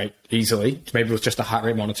max heart rate easily? Maybe with just a heart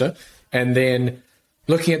rate monitor. And then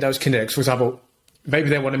looking at those kinetics, for example, maybe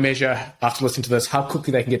they want to measure, after listening to this, how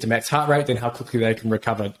quickly they can get to max heart rate, then how quickly they can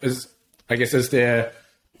recover. Is there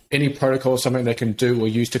any protocol or something they can do or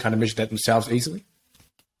use to kind of measure that themselves easily?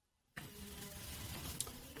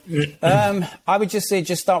 I would just say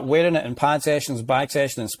start wearing it in pad sessions, bag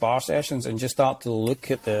sessions, and spar sessions, and just start to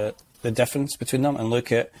look at the difference between them, and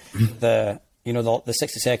look at the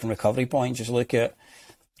 60-second recovery point. Just look at,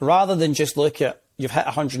 rather than just look at, you've hit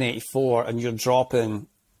 184 and you're dropping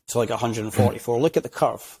to like 144. Look at the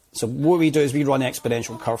curve. So what we do is we run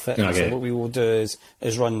exponential curve fit. Okay. So what we will do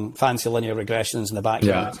is run fancy linear regressions in the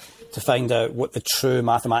background to find out what the true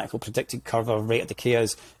mathematical predicted curve or rate of decay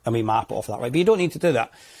is, and we map it off that way. But you don't need to do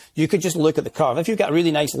that. You could just look at the curve. If you've got a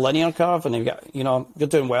really nice linear curve and you're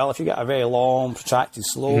doing well. If you've got a very long protracted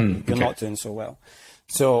slope, you're not doing so well.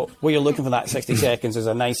 So what you're looking for that 60 seconds is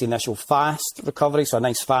a nice initial fast recovery, so a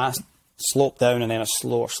nice fast slope down and then a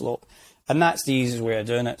slower slope. And that's the easiest way of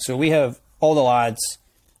doing it. So we have all the lads,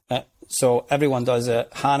 so everyone does it.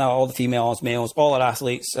 Hannah, all the females, males, all our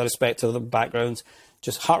athletes, irrespective of their backgrounds,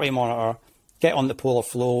 just heart rate monitor, get on the polar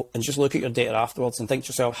flow and just look at your data afterwards and think to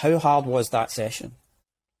yourself, how hard was that session?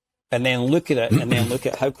 And then look at it and then look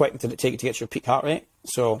at how quick did it take to get your peak heart rate.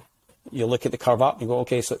 So you look at the curve up and you go,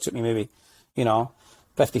 okay, so it took me maybe,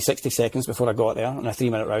 50, 60 seconds before I got there in a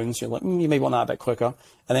 3-minute round. So you're like, you may want that a bit quicker.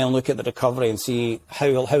 And then look at the recovery and see how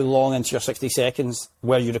long into your 60 seconds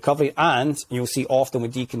were you recovered. And you'll see often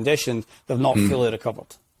with deconditioned, they've not fully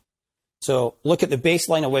recovered. So look at the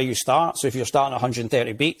baseline of where you start. So if you're starting at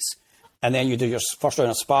 130 beats and then you do your first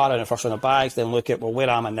round of sparring and first round of bags, then look at, well, where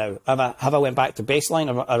am I now? Have I went back to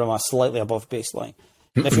baseline or am I slightly above baseline?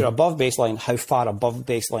 And if you're above baseline, how far above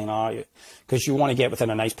baseline are you? Because you want to get within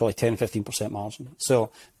a nice probably 10, 15% margin.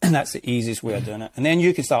 So that's the easiest way of doing it. And then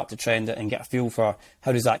you can start to trend it and get a feel for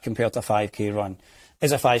how does that compare to a 5K run?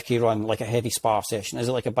 Is a 5K run like a heavy spar session? Is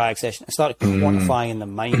it like a bag session? And start quantifying the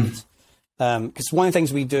mind. Because one of the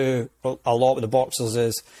things we do a lot with the boxers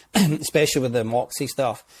is, especially with the Moxie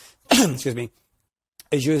stuff, excuse me,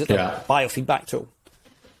 is use it like a biofeedback tool.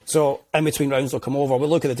 So in between rounds, they'll come over, we'll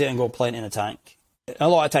look at the data and go, plenty in the tank. And a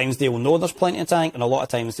lot of times they'll know there's plenty in the tank, and a lot of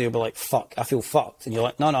times they'll be like, fuck, I feel fucked. And you're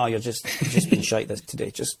like, no, you're just been shite this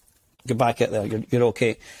today. Just get back out there. You're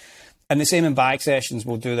okay. And the same in bag sessions,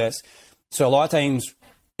 we'll do this. So a lot of times,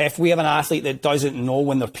 if we have an athlete that doesn't know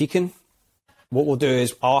when they're peaking, what we'll do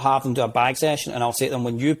is I'll have them do a bag session, and I'll say to them,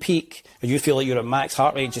 when you peak, or you feel like you're at max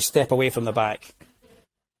heart rate, just step away from the bag.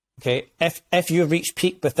 Okay, if you reach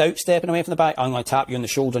peak without stepping away from the back, I'm going to tap you on the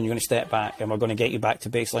shoulder and you're going to step back and we're going to get you back to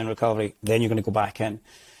baseline recovery. Then you're going to go back in.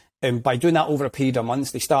 And by doing that over a period of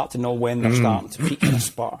months, they start to know when they're starting to peak in a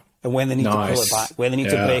spar and when they need to pull it back, when they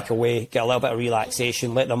need to break away, get a little bit of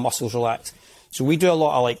relaxation, let their muscles relax. So we do a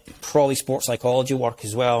lot of like probably sports psychology work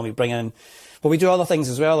as well. And we bring in, but we do other things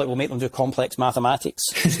as well. Like we'll make them do complex mathematics,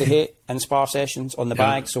 which they hate in spar sessions on the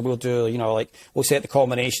bag. So we'll do, like we'll set the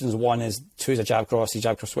combinations. 1 is 2 is a jab cross,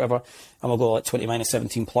 whatever. And we'll go like 20 minus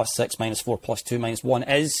 17 plus 6 minus 4 plus 2 minus 1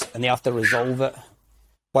 is, and they have to resolve it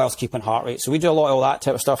whilst keeping heart rate. So we do a lot of all that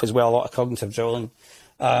type of stuff as well, a lot of cognitive drilling,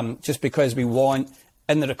 just because we want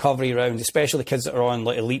in the recovery round, especially the kids that are on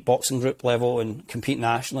like elite boxing group level and compete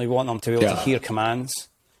nationally, we want them to be able to hear commands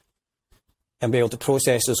and be able to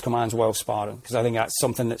process those commands while sparring. Because I think that's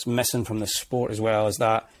something that's missing from the sport as well, is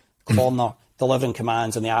that corner delivering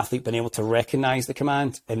commands and the athlete being able to recognise the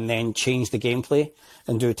command and then change the gameplay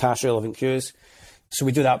and do task relevant cues. So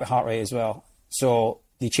we do that with heart rate as well. So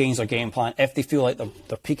they change their game plan. If they feel like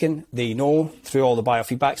they're peaking, they know through all the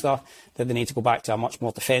biofeedback stuff that they need to go back to a much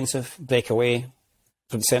more defensive, break away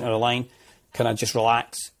from the centre of the line, kind of just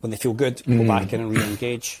relax. When they feel good, go back in and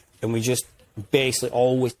re-engage. And we just basically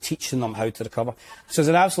always teaching them how to recover. So there's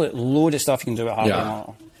an absolute load of stuff you can do at heart rate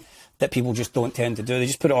monitor that people just don't tend to do. They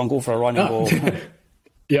just put it on, go for a run and go.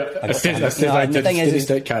 A steady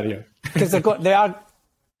state cardio. Because they are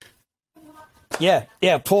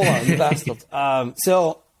polar, you bastard. The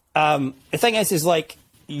thing is like,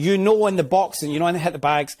 in the box and when they hit the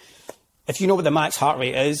bags, if you know what the max heart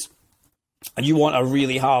rate is, and you want a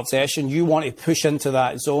really hard session, you want to push into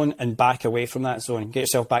that zone and back away from that zone. Get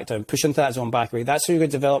yourself back down, push into that zone, back away. That's how you're going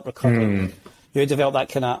to develop recovery. You develop that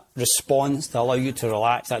kind of response to allow you to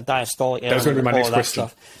relax, that diastolic element, that's going to be my next that question.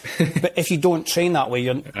 Stuff. But if you don't train that way,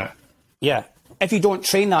 if you don't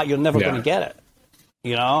train that, you're never going to get it.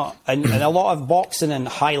 And a lot of boxing and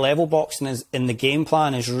high-level boxing is in the game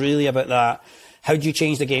plan is really about that. How do you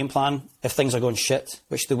change the game plan if things are going shit,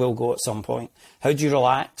 which they will go at some point? How do you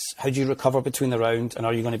relax? How do you recover between the round? And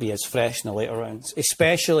are you going to be as fresh in the later rounds?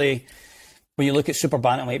 Especially when you look at super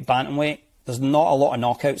bantamweight, there's not a lot of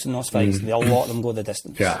knockouts in those fights. A lot of them go the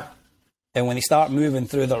distance. Yeah. And when they start moving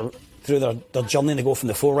through their journey, they go from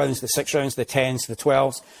the 4 rounds to the 6 rounds, to the 10s, to the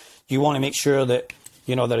 12s. You want to make sure that,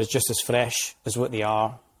 they're just as fresh as what they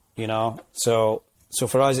are, So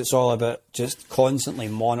for us, it's all about just constantly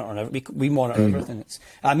monitoring. We monitor everything. It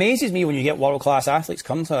amazes me when you get world-class athletes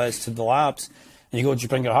come to us, to the labs, and you go, "Did you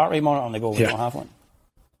bring your heart rate monitor?" And they go, "We don't have one."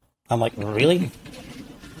 I'm like, "Really?"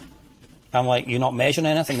 I'm like, "You're not measuring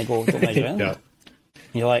anything?" They go, "Don't measure anything." And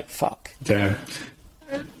you're like, "Fuck." Damn.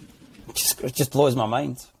 it just blows my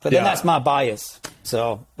mind. But then that's my bias.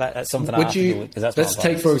 So that's something I have to deal with, 'cause that's let's my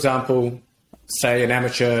take, bias. for example, say an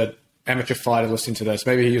amateur fighter listening to this.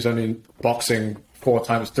 Maybe he was only boxing 4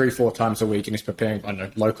 times a week, and he's preparing, I don't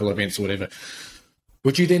know, local events or whatever.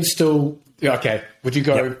 Would you then still, would you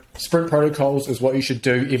go sprint protocols is what you should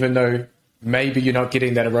do, even though maybe you're not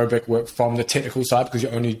getting that aerobic work from the technical side because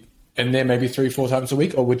you're only in there maybe 3-4 times a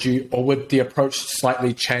week? Or would the approach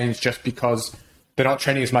slightly change just because they're not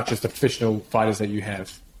training as much as the professional fighters that you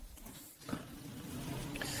have?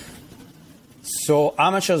 So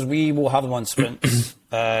amateurs, we will have them on sprints.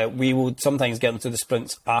 We will sometimes get them to the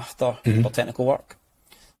sprints after their technical work.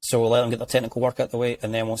 So we'll let them get their technical work out the way,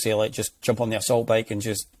 and then we'll say, like, just jump on the assault bike and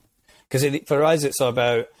just... Because for us, it's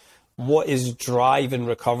about what is driving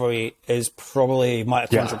recovery is probably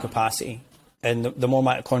mitochondrial capacity. And the more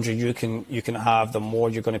mitochondria you can have, the more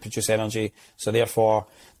you're going to produce energy. So therefore,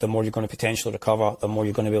 the more you're going to potentially recover, the more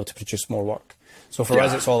you're going to be able to produce more work. So for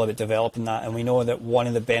us, it's all about developing that. And we know that one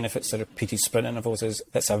of the benefits of repeated sprint intervals is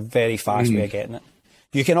it's a very fast way of getting it.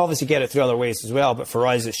 You can obviously get it through other ways as well, but for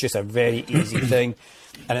us, it's just a very easy thing.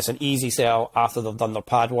 And it's an easy sell after they've done their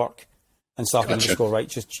pad work and stuff. And just go, right,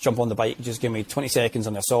 just jump on the bike, just give me 20 seconds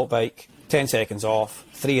on the assault bike, 10 seconds off,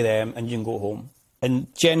 3 of them, and you can go home.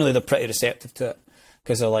 And generally, they're pretty receptive to it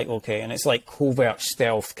because they're like, okay. And it's like covert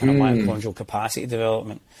stealth kind of mitochondrial capacity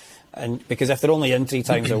development. And because if they're only in 3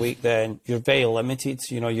 times a week, then you're very limited.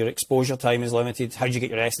 You know, your exposure time is limited. How do you get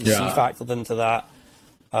your S&C factored into that?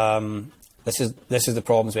 This is the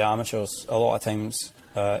problems with amateurs a lot of times,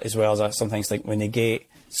 as well as I sometimes think we negate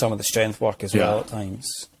some of the strength work as well at times.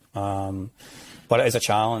 But it is a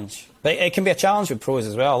challenge. It can be a challenge with pros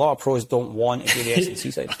as well. A lot of pros don't want to do the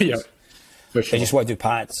S&C side. For sure. They just want to do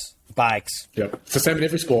pads, bags. It's the same in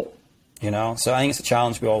every sport. You know, so I think it's a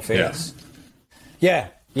challenge we all face. Yeah.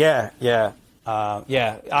 I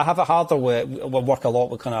have a harder way. We work a lot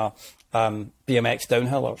with kind of BMX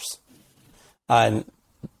downhillers, and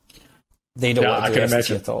they don't want to do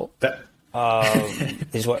S&C at all.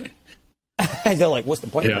 Is what they're like. What's the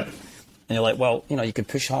point? And you're like, well, you know, you could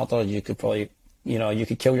push harder. You could probably, you know, you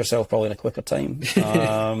could kill yourself probably in a quicker time. You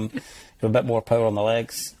have a bit more power on the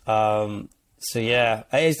legs. So yeah,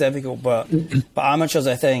 it is difficult, but amateurs,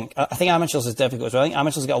 I think amateurs is difficult as well. I think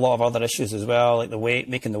amateurs get a lot of other issues as well, like the weight,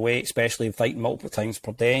 making the weight, especially fighting multiple times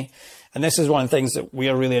per day. And this is one of the things that we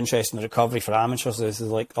are really interested in the recovery for amateurs. This is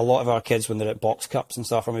like a lot of our kids when they're at box cups and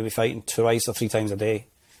stuff are maybe fighting 2 or 3 times a day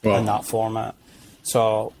in that format.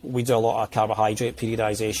 So we do a lot of carbohydrate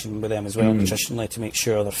periodization with them as well, nutritionally, to make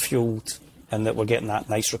sure they're fueled and that we're getting that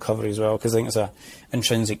nice recovery as well. Because I think there's an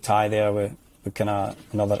intrinsic tie there with kind of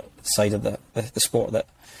another side of the sport that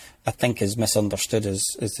I think is misunderstood is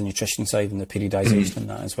the nutrition side and the periodization in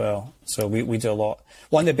that as well. So we do a lot.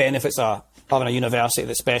 One of the benefits of having a university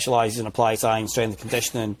that specialises in applied science, strength and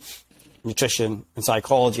conditioning, nutrition and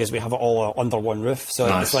psychology is we have it all under one roof. So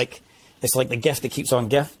it's like the gift that keeps on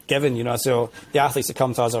giving, you know. So the athletes that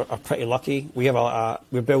come to us are pretty lucky. We have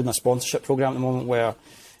we're building a sponsorship program at the moment where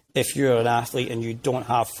if you're an athlete and you don't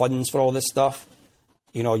have funds for all this stuff,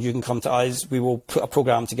 you know, you can come to us. We will put a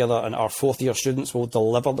program together, and our 4th-year students will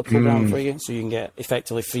deliver the program for you, so you can get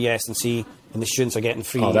effectively free S&C, and the students are getting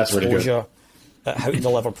free exposure at how to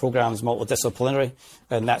deliver programs multidisciplinary,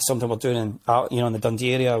 and that's something we're doing in the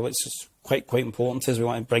Dundee area, which is quite important. Is we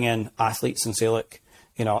want to bring in athletes and say, look,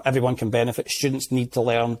 you know, everyone can benefit. Students need to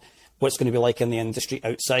learn what's going to be like in the industry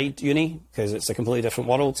outside uni because it's a completely different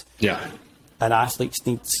world. And athletes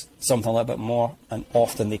need something a little bit more, and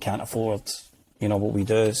often they can't afford, you know, what we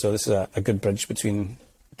do. So this is a good bridge between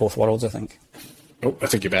both worlds, I think. Oh, I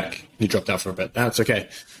think you're back. You dropped out for a bit. That's okay.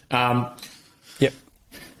 Yep.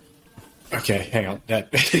 Okay, hang on.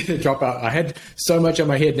 That drop out. I had so much on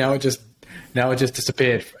my head. Now it just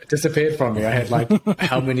disappeared. It disappeared from me. I had like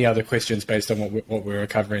how many other questions based on what we were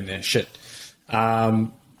covering there. Shit.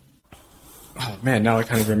 Oh man, now I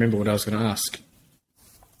can't even remember what I was going to ask.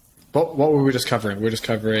 What were we just covering? We were just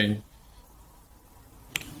covering.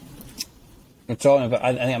 We're talking about.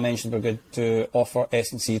 I think I mentioned we're good to offer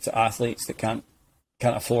S&C to athletes that can't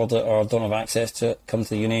afford it or don't have access to it. Come to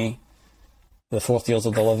the uni. The 4th years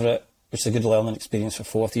will deliver it, which is a good learning experience for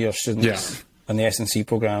 4th-year students. And the S&C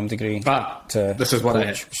program degree. This is what I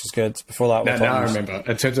had, which is good. Before that, now I remember.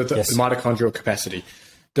 In terms of the mitochondrial capacity,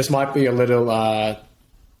 this might be a little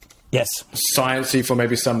sciencey for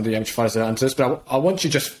maybe some of the amateur fighters that are into this, but I want you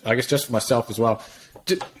just for myself as well.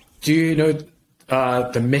 Do you know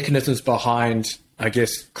the mechanisms behind, I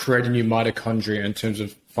guess, creating new mitochondria in terms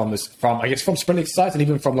of from sprint exercise and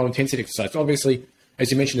even from low intensity exercise? Obviously,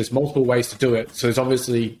 as you mentioned, there's multiple ways to do it. So there's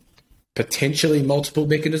obviously potentially multiple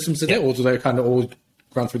mechanisms to that, or do they kind of all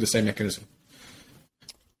run through the same mechanism?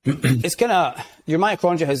 It's kind of, your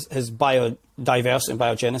mitochondria has biodiversity and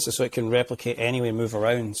biogenesis, so it can replicate anyway and move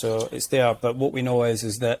around. So it's there. But what we know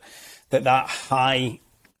is that high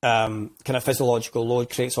kind of physiological load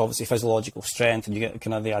creates obviously physiological strength, and you get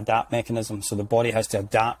kind of the adapt mechanism. So the body has to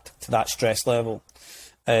adapt to that stress level.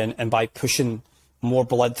 And by pushing more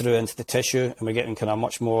blood through into the tissue, and we're getting kind of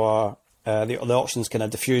much more, the oxygen's kind of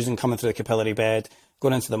diffusing, coming through the capillary bed,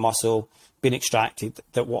 going into the muscle, being extracted,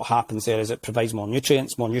 that what happens there is it provides more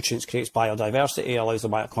nutrients. More nutrients creates biodiversity, allows the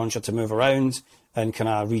mitochondria to move around and kind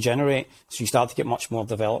of regenerate. So you start to get much more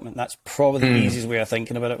development. That's probably the easiest way of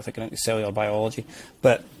thinking about it, with thinking about cellular biology.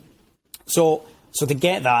 But so to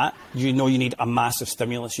get that, you need a massive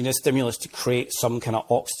stimulus. You need a stimulus to create some kind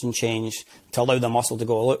of oxygen change to allow the muscle to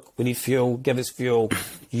go, look, we need fuel, give us fuel,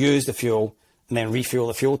 use the fuel, and then refuel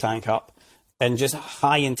the fuel tank up. And just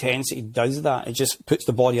high intensity does that. It just puts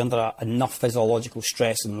the body under enough physiological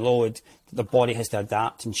stress and load that the body has to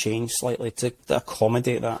adapt and change slightly to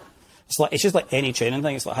accommodate that. It's just like any training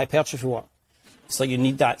thing. It's like hypertrophy work. It's like you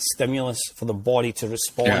need that stimulus for the body to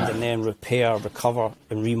respond and then repair, recover,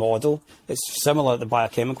 and remodel. It's similar at the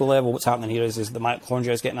biochemical level. What's happening here is the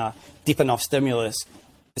mitochondria is getting a deep enough stimulus.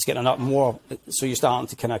 It's getting up more, so you're starting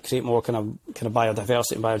to kind of create more kind of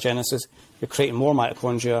biodiversity and biogenesis. You're creating more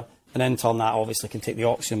mitochondria. And in turn, that obviously can take the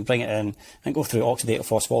oxygen, bring it in, and go through oxidative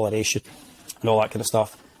phosphorylation and all that kind of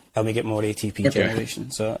stuff, and we get more ATP generation.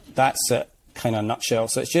 So that's it, kind of nutshell.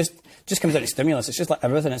 So it's just comes down to stimulus. It's just like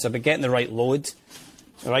everything. It's about getting the right load,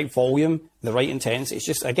 the right volume, the right intensity.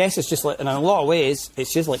 I guess it's just like, in a lot of ways,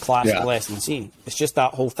 it's just like classical S&C. It's just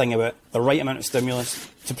that whole thing about the right amount of stimulus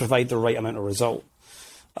to provide the right amount of result.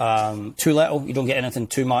 Too little, you don't get anything.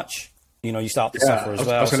 Too much, you start to suffer as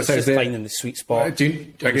well. I was going to say, it's just finding the sweet spot.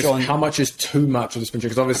 How much is too much of the spin?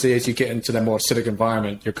 Because obviously, as you get into the more acidic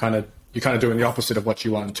environment, you're kind of doing the opposite of what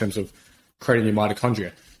you want in terms of creating your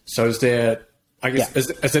mitochondria. So is there, I guess,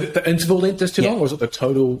 is it the interval length that's too long, or is it the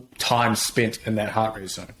total time spent in that heart rate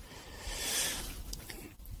zone?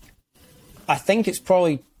 I think it's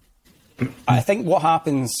probably. I think what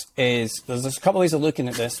happens is there's a couple of ways of looking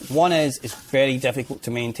at this. One is it's very difficult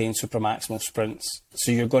to maintain supramaximal sprints.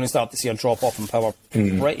 So you're going to start to see a drop off in power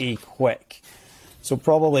pretty quick. So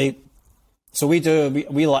we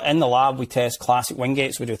in the lab, we test classic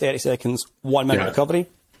Wingates. We do 30 seconds, 1 minute recovery.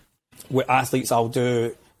 With athletes, I'll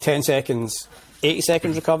do 10 seconds, 80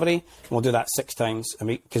 seconds recovery. And we'll do that 6 times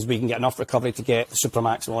because we can get enough recovery to get the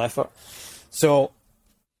supramaximal effort. So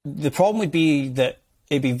the problem would be that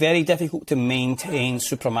it'd be very difficult to maintain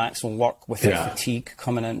supramaximal work without fatigue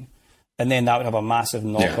coming in, and then that would have a massive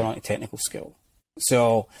knock-on onto technical skill.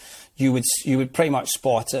 So you would pretty much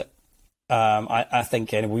spot it. I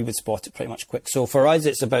think we would spot it pretty much quick. So for us,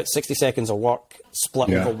 it's about 60 seconds of work split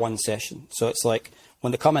over one session. So it's like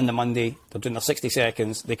when they come in the Monday, they're doing their 60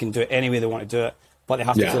 seconds. They can do it any way they want to do it, but they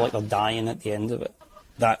have to feel like they're dying at the end of it.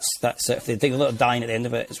 That's it. If they think they're dying at the end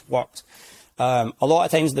of it, it's worked. A lot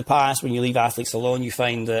of times in the past, when you leave athletes alone, you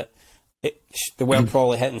find that they weren't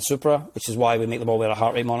probably hitting supra, which is why we make them all wear a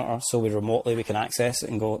heart rate monitor, so we can access it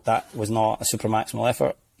and go, that was not a supramaximal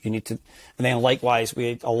effort. You need to, and then likewise, we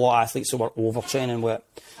had a lot of athletes who were overtraining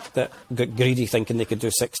that got greedy, thinking they could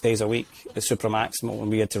do 6 days a week at supramaximal,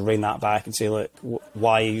 and we had to rein that back and say, look,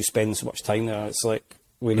 why are you spending so much time there? It's like,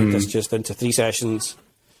 we need this just into 3 sessions,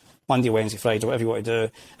 Monday, Wednesday, Friday, whatever you want to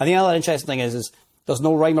do. And the other interesting thing is there's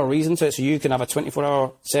no rhyme or reason to it. So you can have a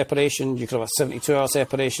 24-hour separation, you could have a 72-hour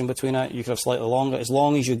separation between it, you could have slightly longer, as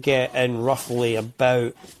long as you get in roughly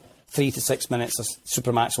about 3 to 6 minutes of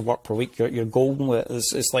supramaximal work per week, you're golden with it.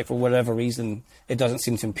 It's like, for whatever reason, it doesn't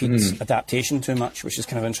seem to impede adaptation too much, which is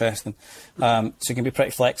kind of interesting. So it can be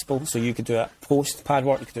pretty flexible. So you could do it post-pad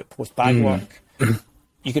work, you could do it post-bag work.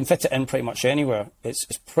 You can fit it in pretty much anywhere. It's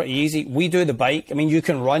pretty easy. We do the bike. I mean, you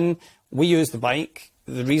can run. We use the bike.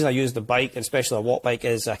 The reason I use the bike, especially a walk bike,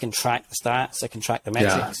 is I can track the stats, I can track the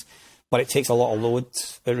metrics, but it takes a lot of load.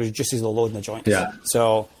 It reduces the load in the joints.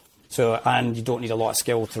 So and you don't need a lot of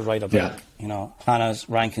skill to ride a bike. Hannah's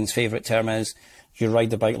Rankin's favourite term is you ride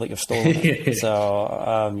the bike like you're stolen it.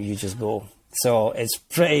 So you just go. So it's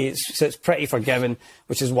pretty forgiving,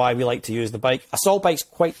 which is why we like to use the bike. Assault bike's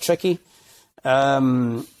quite tricky.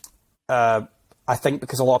 I think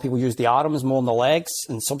because a lot of people use the arms more than the legs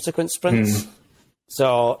in subsequent sprints.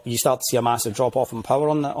 So you start to see a massive drop off in power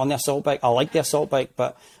on the assault bike. I like the assault bike,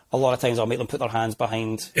 but a lot of times I'll make them put their hands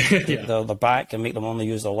behind their back and make them only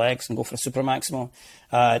use their legs and go for a supramaximal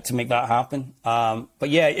to make that happen. But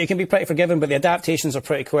yeah, it can be pretty forgiving, but the adaptations are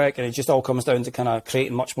pretty quick, and it just all comes down to kind of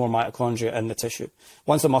creating much more mitochondria in the tissue.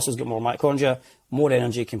 Once the muscles get more mitochondria, more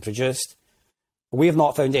energy can produce. We have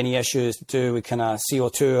not found any issues to do with kind of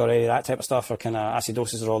CO2 or any of that type of stuff, or kind of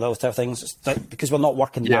acidosis or all those type of things, because we're not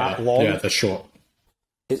working that long. Yeah, they're short.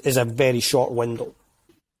 It's a very short window.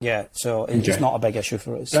 Yeah, so it's not a big issue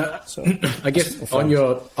for us. So I guess on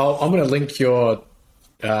your, I'm going to link your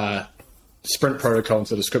sprint protocol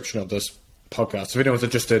into the description of this podcast. So if anyone's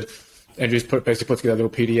interested, Andrew's basically put together a little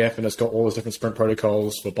PDF, and it's got all those different sprint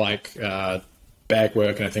protocols for bike, bag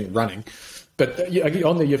work, and I think running. But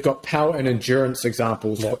on there, you've got power and endurance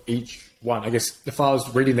examples for each one. I guess if I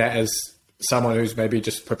was reading that as someone who's maybe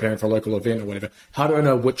just preparing for a local event or whatever, how do I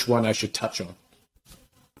know which one I should touch on?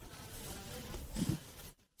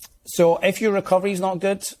 So if your recovery is not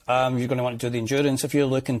good, you're going to want to do the endurance. If you're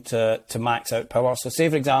looking to max out power, so say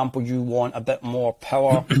for example you want a bit more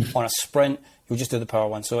power on a sprint, you'll just do the power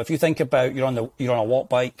one. So if you think about you're on a watt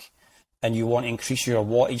bike and you want to increase your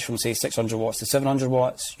wattage from say 600 watts to 700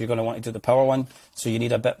 watts, you're going to want to do the power one. So you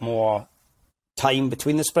need a bit more time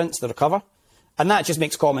between the sprints to recover, and that just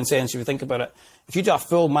makes common sense if you think about it. If you do a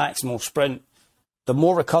full maximal sprint, the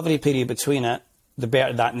more recovery period between it, the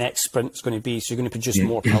better that next sprint is going to be. So you're going to produce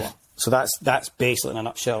more power. So that's basically in a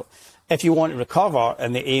nutshell. If you want to recover,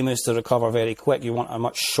 and the aim is to recover very quick, you want a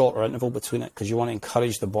much shorter interval between it, because you want to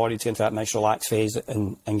encourage the body to get into that nice relaxed phase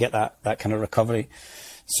and get that kind of recovery.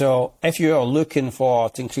 So if you're looking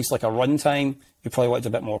to increase like a run time, you probably want to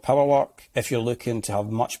do a bit more power work. If you're looking to have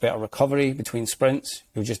much better recovery between sprints,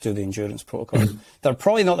 you'll just do the endurance protocol. They're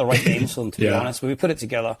probably not the right names for them, to be honest, but we put it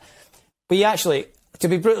together. But you actually, to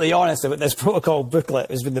be brutally honest about this protocol booklet,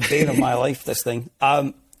 has been the bane of my life, this thing.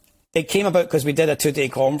 It came about because we did a 2-day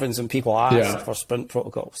conference and people asked for sprint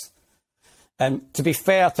protocols. And to be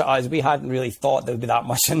fair to us, we hadn't really thought there would be that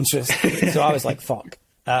much interest. So I was like, fuck.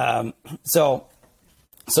 So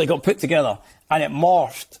it got put together and it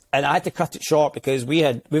morphed, and I had to cut it short because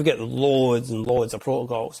we've got loads and loads of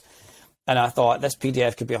protocols. And I thought this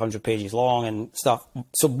PDF could be 100 pages long and stuff.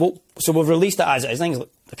 So we've released it as it is. I think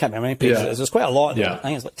I can't remember how many pages it is. There's quite a lot. I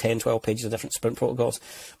think it's like 10, 12 pages of different sprint protocols.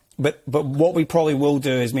 But what we probably will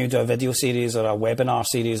do is maybe do a video series or a webinar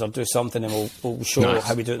series or do something, and we'll show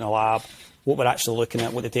how we do it in the lab, what we're actually looking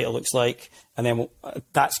at, what the data looks like. And then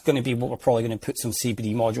that's going to be what we're probably going to put some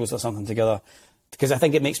CPD modules or something together. Because I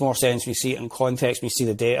think it makes more sense when you see it in context, when you see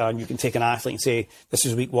the data, and you can take an athlete and say, this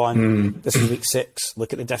is week 1, this is week 6,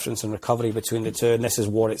 look at the difference in recovery between the two, and this is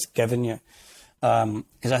what it's given you.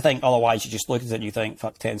 Because I think otherwise you just look at it and you think,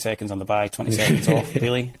 fuck, 10 seconds on the bag, 20 seconds off,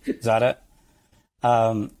 really? Is that it?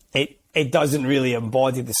 It doesn't really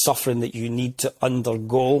embody the suffering that you need to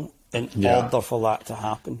undergo in order for that to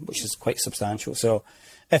happen, which is quite substantial. So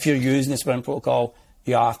if you're using the sprint protocol,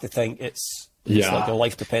 you have to think it's like your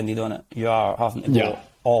life depended on it. You are having to go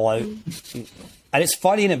all out. And it's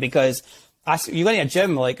funny, isn't it? Because you go to a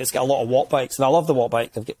gym, like, it's got a lot of watt bikes, and I love the watt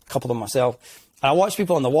bike. I've got a couple of them myself. And I watch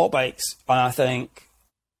people on the watt bikes, and I think,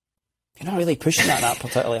 you're not really pushing that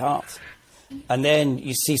particularly hard. And then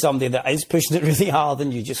you see somebody that is pushing it really hard,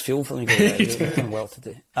 and you just feel for them. You go, yeah, you're doing well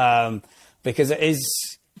today. Because it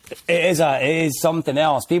is something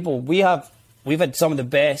else. We've had some of the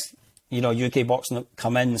best, UK boxing that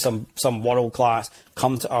come in, some world class,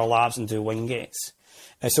 come to our labs and do wing gates.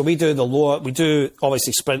 So we do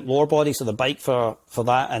obviously sprint lower body, so the bike for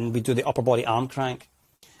that, and we do the upper body arm crank.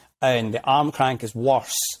 And the arm crank is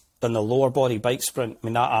worse than the lower body bike sprint. I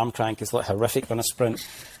mean, that arm crank is like horrific on a sprint.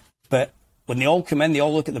 But when they all come in, they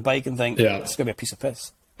all look at the bike and think, it's going to be a piece of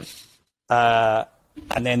piss. And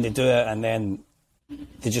then they do it, and then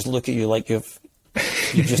they just look at you like you've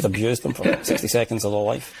just abused them for 60 seconds of their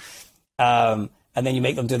life. And then you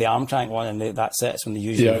make them do the arm crank one, and that's it. It's when they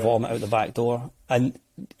usually vomit out the back door. And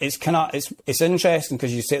it's it's interesting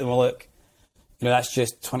because you say to them, well, look, that's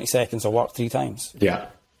just 20 seconds of work 3 times. Yeah.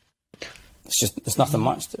 It's nothing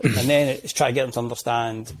much to it. And then it's try to get them to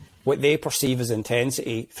understand what they perceive as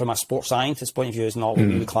intensity from a sports scientist point of view is not what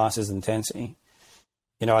we would class as intensity.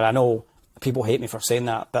 And I know people hate me for saying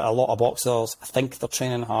that, but a lot of boxers think they're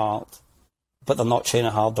training hard, but they're not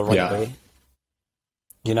training hard the right way.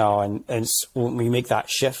 And when we make that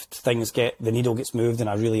shift, the needle gets moved in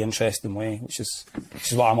a really interesting way, which is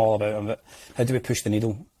what I'm all about. But how do we push the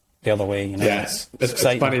needle the other way? It's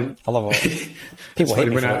funny. I love it. People hate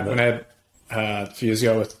me for it. When I had a few years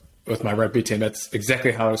ago with my rugby team, that's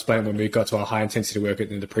exactly how I explained when we got to our high intensity work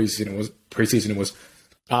in the preseason was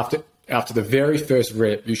after the very first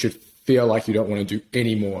rep, you should feel like you don't want to do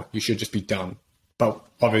any more. You should just be done. But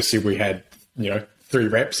obviously we had 3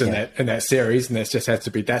 reps in that series, and that's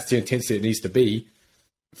the intensity it needs to be,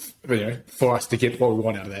 for us to get what we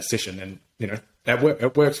want out of that session. And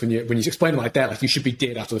it works when you explain it like that. Like, you should be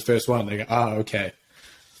dead after the first one. They go, okay.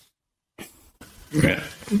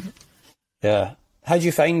 Yeah. How do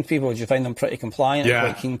you find people? Do you find them pretty compliant and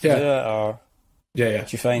quite keen to do it, or do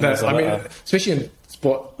you find especially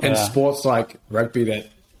in sports like rugby that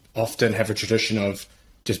often have a tradition of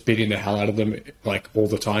just beating the hell out of them like all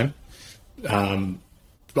the time. Some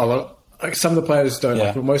of the players don't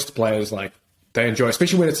like, but most players like they enjoy,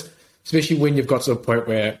 especially when you've got to a point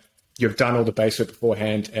where you've done all the basic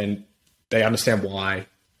beforehand and they understand why,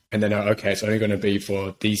 and they know, okay, it's only going to be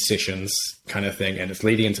for these sessions kind of thing, and it's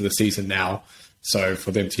leading into the season now. So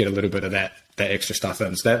for them to get a little bit of that extra stuff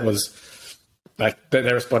in, so that was like they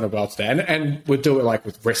responded well to that, and we'd do it like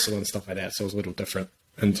with wrestle and stuff like that. So it was a little different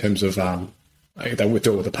in terms of they would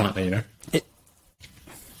do it with a partner, you know.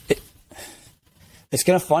 It's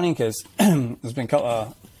kind of funny because there's been a couple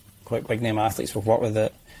of quite big name athletes we've worked with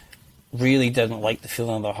that really didn't like the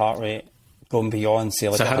feeling of their heart rate going beyond, say,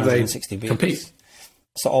 like 160 beats. Compete?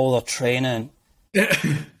 So all their training.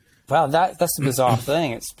 Well, that's the bizarre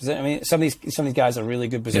thing. I mean, some of these guys are really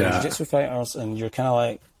good Brazilian jiu-jitsu fighters, and you're kind of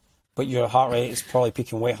like, but your heart rate is probably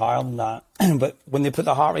peaking way higher than that. But when they put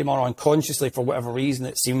the heart rate monitor on consciously, for whatever reason,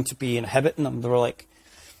 it seemed to be inhibiting them. They were like,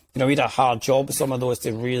 we did a hard job with some of those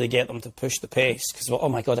to really get them to push the pace, because, oh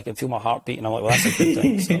my God, I can feel my heartbeat. And I'm like, well, that's a good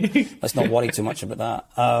thing. So let's not worry too much about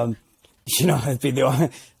that. It'd be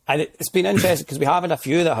and it's been interesting because we have had a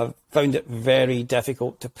few that have found it very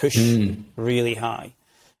difficult to push really high.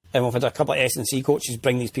 And we've had a couple of S&C coaches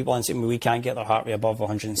bring these people in and say, we can't get their heart rate above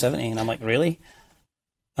 170. And I'm like, really?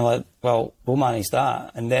 I'm like, well, we'll manage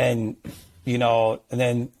that. And then,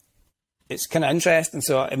 it's kind of interesting.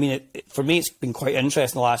 So, I mean, for me, it's been quite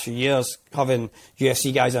interesting the last few years, having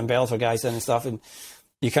UFC guys and Bellator guys in and stuff. And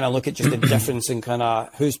you kind of look at just the difference in kind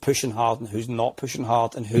of who's pushing hard and who's not pushing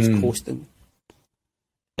hard and who's coasting.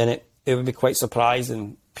 And it would be quite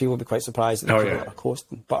surprising. People would be quite surprised at the people that are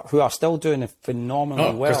coasting, but who are still doing it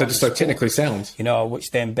phenomenally well. Because they're just so technically sound. Which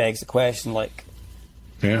then begs the question, like,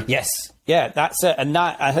 that's it. And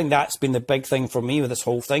I think that's been the big thing for me with this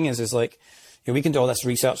whole thing is like, we can do all this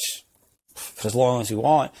research for as long as we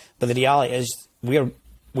want, but the reality is we're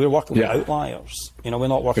working with outliers. We're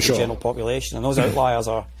not working with the general population, and those outliers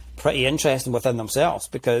are pretty interesting within themselves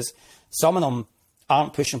because some of them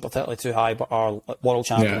aren't pushing particularly too high, but are at world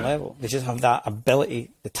champion level. They just have that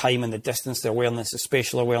ability, the time and the distance, the awareness, the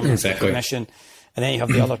spatial awareness, the cognition. And then you have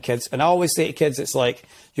the other kids. And I always say to kids, it's like,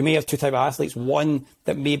 you may have two types of athletes, one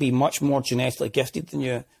that may be much more genetically gifted than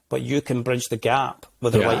you, but you can bridge the gap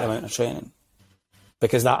with the right amount of training.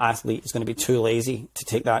 Because that athlete is going to be too lazy to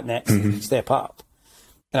take that next step up.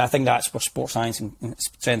 And I think that's where sports science and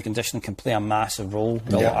strength and conditioning can play a massive role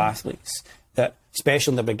with a lot of athletes. That,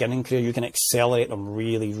 especially in the beginning career, you can accelerate them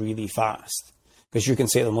really, really fast. Because you can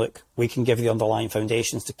say to them, look, we can give you the underlying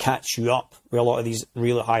foundations to catch you up with a lot of these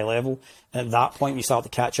really high level. And at that point, when you start to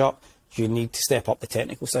catch up, you need to step up the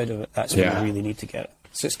technical side of it. That's what you really need to get it.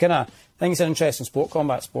 So it's kind of, I think it's an interesting sport,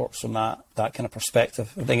 combat sports, from that kind of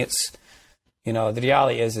perspective. I think it's, the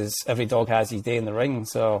reality is every dog has his day in the ring.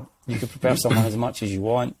 So you can prepare someone as much as you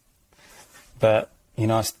want. But,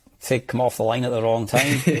 come off the line at the wrong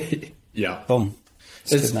time. Boom.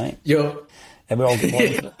 It's good night. And we all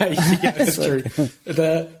get one. That's true.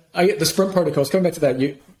 The sprint protocols, coming back to that,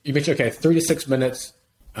 you mentioned, 3 to 6 minutes,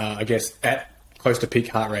 I guess, at close to peak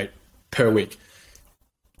heart rate per week.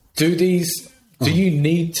 Do you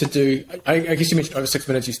need to do, I guess you mentioned over 6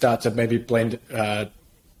 minutes you start to maybe blend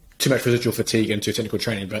too much residual fatigue into technical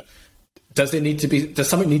training, but does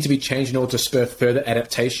something need to be changed in order to spur further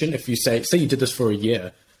adaptation? If you say you did this for a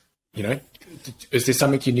year, is there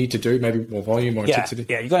something you need to do, maybe more volume or intensity?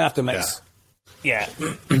 Yeah, you're going to have to mix. Yeah,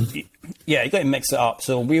 you're going to mix it up.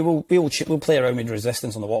 So we'll play around with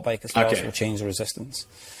resistance on the watt bike as well. So we'll change the resistance.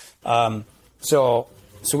 So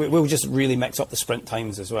we'll just really mix up the sprint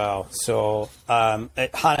times as well. So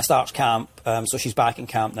Hannah starts camp. So she's back in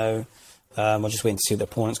camp now. We're just waiting to see what the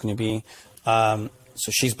opponent's going to be. So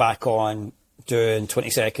she's back on doing 20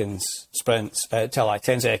 seconds sprints, 10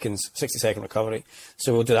 seconds, 60-second recovery.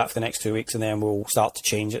 So we'll do that for the next 2 weeks, and then we'll start to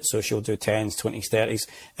change it. So she'll do 10s, 20s, 30s,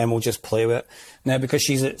 and we'll just play with it. Now, because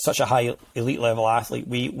she's at such a high elite level athlete,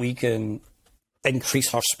 we can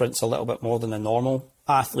increase her sprints a little bit more than a normal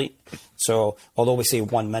athlete. So although we say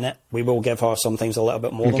 1 minute, we will give her sometimes a little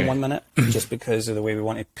bit more than 1 minute, just because of the way we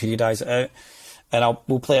want to periodize it out. And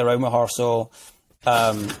we'll play around with her. So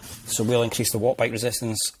we'll increase the watt bike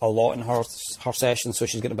resistance a lot in her session, so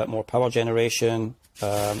she's getting a bit more power generation.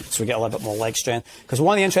 So we get a little bit more leg strength. Because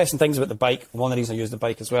one of the interesting things about the bike, one of the reasons I use the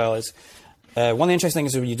bike as well, is one of the interesting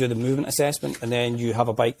things is when you do the movement assessment, and then you have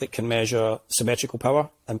a bike that can measure symmetrical power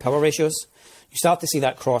and power ratios, you start to see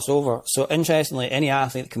that cross over. So interestingly, any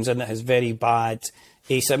athlete that comes in that has very bad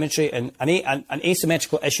asymmetry. And an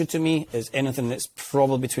asymmetrical issue to me is anything that's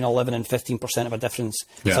probably between 11 and 15% of a difference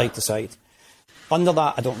side to side. Under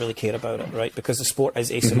that, I don't really care about it, right? Because the sport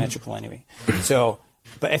is asymmetrical anyway. So,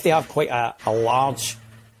 but if they have quite a large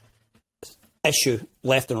issue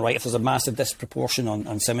left and right, if there's a massive disproportion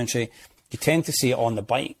on symmetry, you tend to see it on the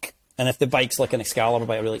bike. And if the bike's like an Excalibur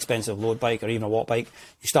bike, a really expensive load bike, or even a watt bike,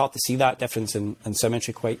 you start to see that difference in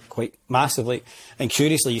symmetry quite massively. And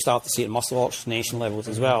curiously, you start to see it in muscle oxygenation levels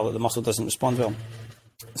as well, that the muscle doesn't respond well.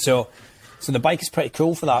 So the bike is pretty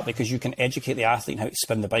cool for that, because you can educate the athlete on how to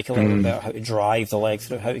spin the bike a little bit better, how to drive the leg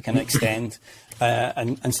through, how to kind of extend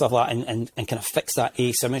and stuff like that, and kind of fix that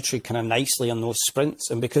asymmetry kind of nicely on those sprints.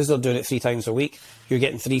 And because they're doing it 3 times a week, you're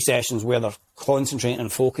getting 3 sessions where they're concentrating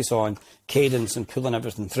and focus on cadence and pulling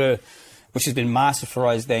everything through, which has been massive for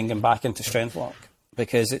us then getting back into strength work,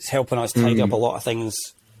 because it's helping us tidy up a lot of things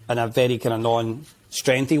in a very kind of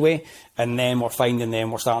non-strengthy way. And then we're finding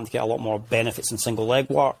we're starting to get a lot more benefits in single leg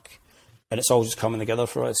work. And it's all just coming together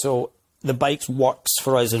for us. So the bikes works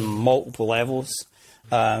for us in multiple levels,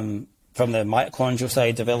 from the mitochondrial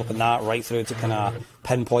side, developing that, right through to kind of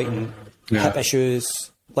pinpointing hip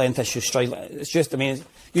issues, length issues, stride. It's just, I mean,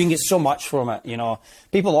 you can get so much from it. You know,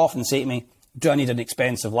 people often say to me, "Do I need an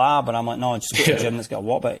expensive lab?" And I'm like, "No, just go to a gym that's got a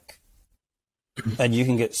watt bike." And you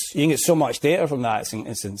can get so much data from that.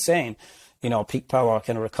 It's insane. You know, peak power,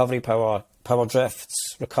 kind of recovery power, power drifts,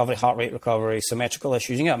 recovery, heart rate recovery, symmetrical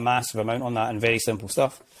issues. You can get a massive amount on that and very simple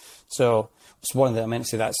stuff. So it's one of the, I meant to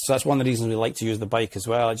say that's one of the reasons we like to use the bike as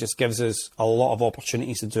well. It just gives us a lot of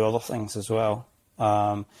opportunities to do other things as well.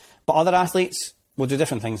 But other athletes will do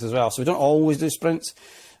different things as well. So we don't always do sprints.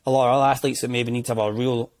 A lot of other athletes that maybe need to have a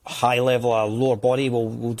real high level, a lower body,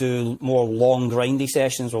 will do more long grindy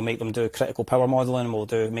sessions. We'll make them do critical power modelling. We'll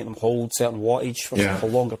make them hold certain wattage for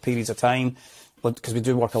longer periods of time, because we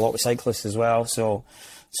do work a lot with cyclists as well. So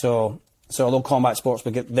although combat sports,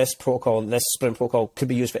 we get this sprint protocol could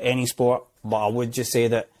be used for any sport, but I would just say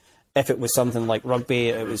that if it was something like rugby,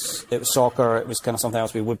 it was soccer, it was kind of something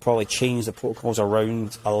else, we would probably change the protocols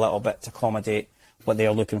around a little bit to accommodate what they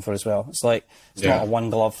are looking for as well. It's like, it's not a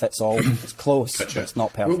one glove fits all. It's close, but it's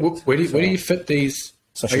not perfect. Where do you fit these?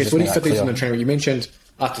 I guess, where do you fit these in the training? You mentioned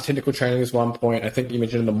after technical training is one point. I think you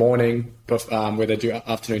mentioned in the morning, where they do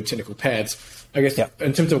afternoon technical pads. I guess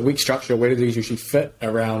in terms of week structure, where do these usually fit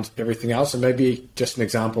around everything else? And maybe just an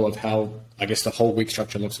example of how, I guess, the whole week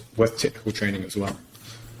structure looks with technical training as well.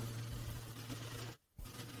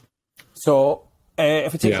 So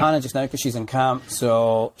if we take Hannah just now, because she's in camp,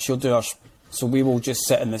 so she'll do our... So we will just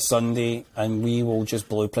sit in the Sunday and we will just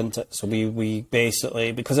blueprint it. So we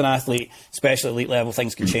basically, because an athlete, especially elite level,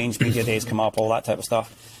 things can change, media days come up, all that type of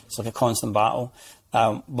stuff. It's like a constant battle.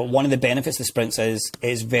 But one of the benefits of sprints is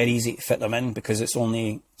it's very easy to fit them in, because it's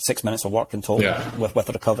only 6 minutes of work in total with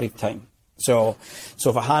the recovery time. So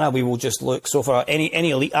for Hannah, we will just look. So for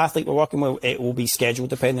any elite athlete we're working with, it will be schedule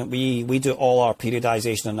dependent. We do all our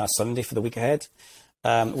periodization on a Sunday for the week ahead.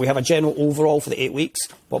 We have a general overall for the 8 weeks,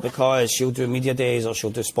 but because she'll do media days or she'll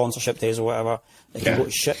do sponsorship days or whatever, it can go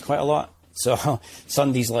to shit quite a lot. So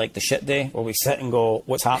Sunday's like the shit day, where we sit and go,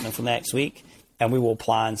 what's happening for next week? And we will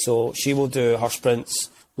plan. So she will do her sprints,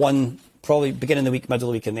 one probably beginning of the week, middle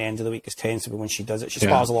of the week, and the end of the week is tends to be when she does it. She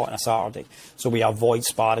spars a lot on a Saturday. So we avoid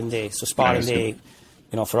sparring day. So sparring day,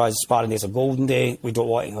 you know, for us, sparring day is a golden day. We don't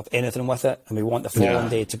want to have anything with it, and we want the following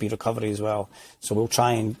day to be recovery as well. So we'll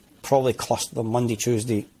try and probably cluster them Monday,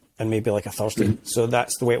 Tuesday, and maybe like a Thursday. So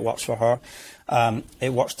that's the way it works for her.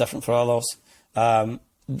 It works different for others.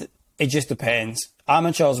 It just depends.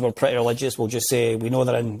 Amateurs, we're pretty religious. We'll just say we know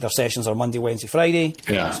their sessions are Monday, Wednesday, Friday.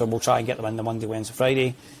 So we'll try and get them in the Monday, Wednesday,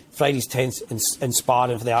 Friday. Fridays tends in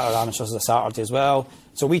sparring for the amateurs is a Saturday as well.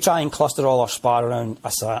 So we try and cluster all our spar around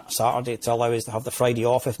a Saturday to allow us to have the Friday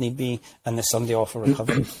off if need be, and the Sunday off for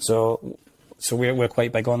recovery. So we're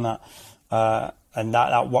quite big on that. And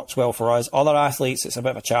that works well for us. Other athletes, it's a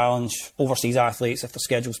bit of a challenge. Overseas athletes, if their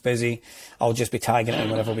schedule's busy, I'll just be tagging it in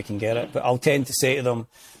whenever we can get it. But I'll tend to say to them,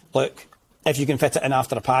 look, if you can fit it in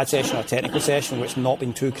after a pad session or a technical session, which not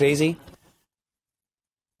been too crazy,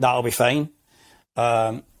 that'll be fine.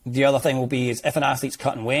 The other thing will be is if an athlete's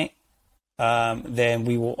cutting weight, then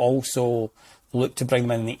we will also look to bring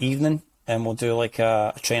them in the evening, and we'll do like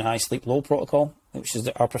a train high, sleep low protocol, which is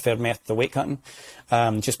our preferred method of weight cutting,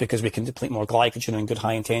 just because we can deplete more glycogen in good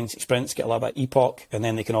high intensity sprints, get a little bit of EPOC, and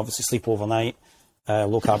then they can obviously sleep overnight,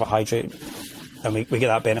 low carbohydrate, and we get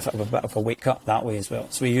that benefit of a bit of a weight cut that way as well.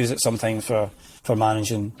 So we use it sometimes for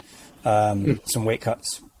managing some weight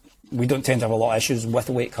cuts. We don't tend to have a lot of issues with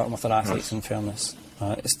the weight cutting with our athletes, in fairness.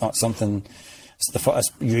 It's not something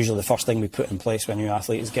it's usually the first thing we put in place when a new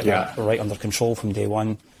athlete is get that right under control from day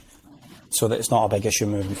one, so that it's not a big issue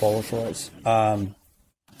moving forward for us.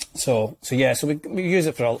 So we use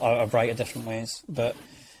it for a variety of different ways. But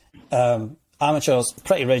amateurs,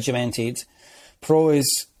 pretty regimented. Pros,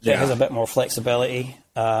 it has a bit more flexibility,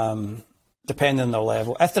 depending on their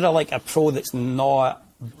level. If they're like a pro that's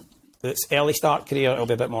early start career, it'll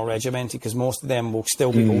be a bit more regimented because most of them will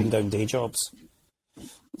still be holding down day jobs.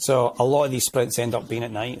 So a lot of these sprints end up being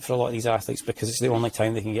at night for a lot of these athletes because it's the only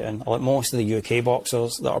time they can get in. Like most of the UK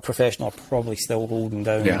boxers that are professional are probably still holding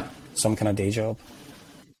down some kind of day job.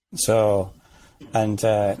 So, and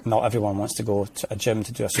not everyone wants to go to a gym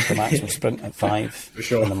to do a super maximum sprint at 5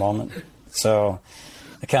 in the morning. So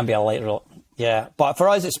it can be a lighter. Yeah, but for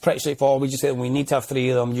us, it's pretty straightforward. We just say we need to have 3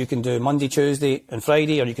 of them. You can do Monday, Tuesday, and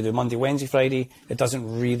Friday, or you can do Monday, Wednesday, Friday. It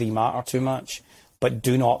doesn't really matter too much. But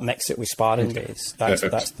do not mix it with sparring days. That's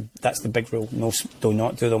the big rule. No, do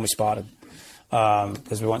not do them with sparring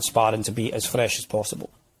because we want sparring to be as fresh as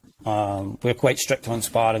possible. We're quite strict on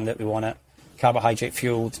sparring that we want it carbohydrate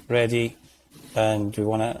fueled, ready, and we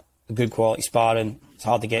want it good quality sparring. It's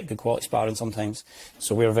hard to get good quality sparring sometimes,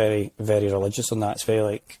 so we're very, very religious on that. It's very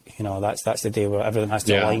like, that's the day where everything has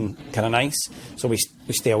to align kind of nice. So we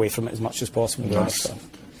stay away from it as much as possible. Nice.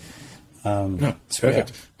 No, it's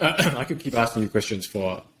perfect. I could keep asking you questions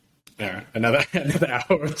for another hour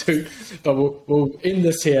or two, but we'll end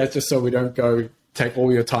this here just so we don't take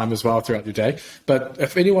all your time as well throughout your day. But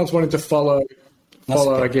if anyone's wanting to follow,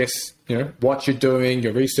 I guess, what you're doing,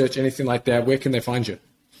 your research, anything like that, where can they find you?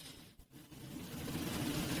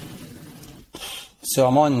 So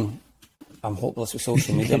I'm hopeless with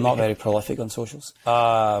social media. I'm not very prolific on socials.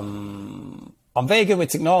 I'm very good with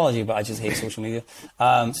technology, but I just hate social media.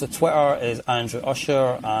 So Twitter is Andrew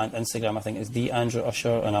Usher, and Instagram I think is the Andrew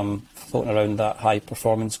Usher, and I'm floating around that high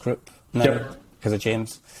performance group now because of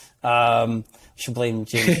James. Should blame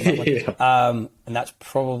James for that one. And that's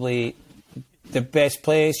probably the best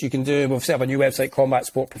place you can do. We've set up a new website,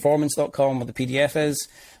 combatsportperformance.com, where the PDF is.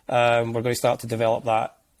 We're going to start to develop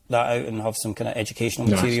that out and have some kind of educational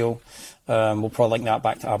material. We'll probably link that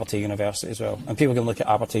back to Abertay University as well. And people can look at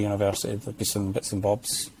Abertay University. There'll be some bits and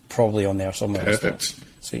bobs probably on there somewhere. Perfect.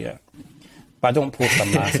 So yeah. But I don't post a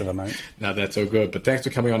massive amount. No, that's all good. But thanks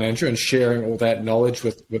for coming on, Andrew, and sharing all that knowledge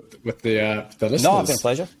with the listeners. No, it's been a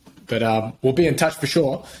pleasure. But we'll be in touch for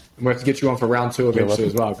sure. And we'll have to get you on for round 2 eventually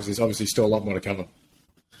as well, because there's obviously still a lot more to cover.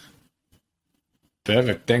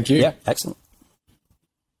 Perfect. Thank you. Yeah, excellent.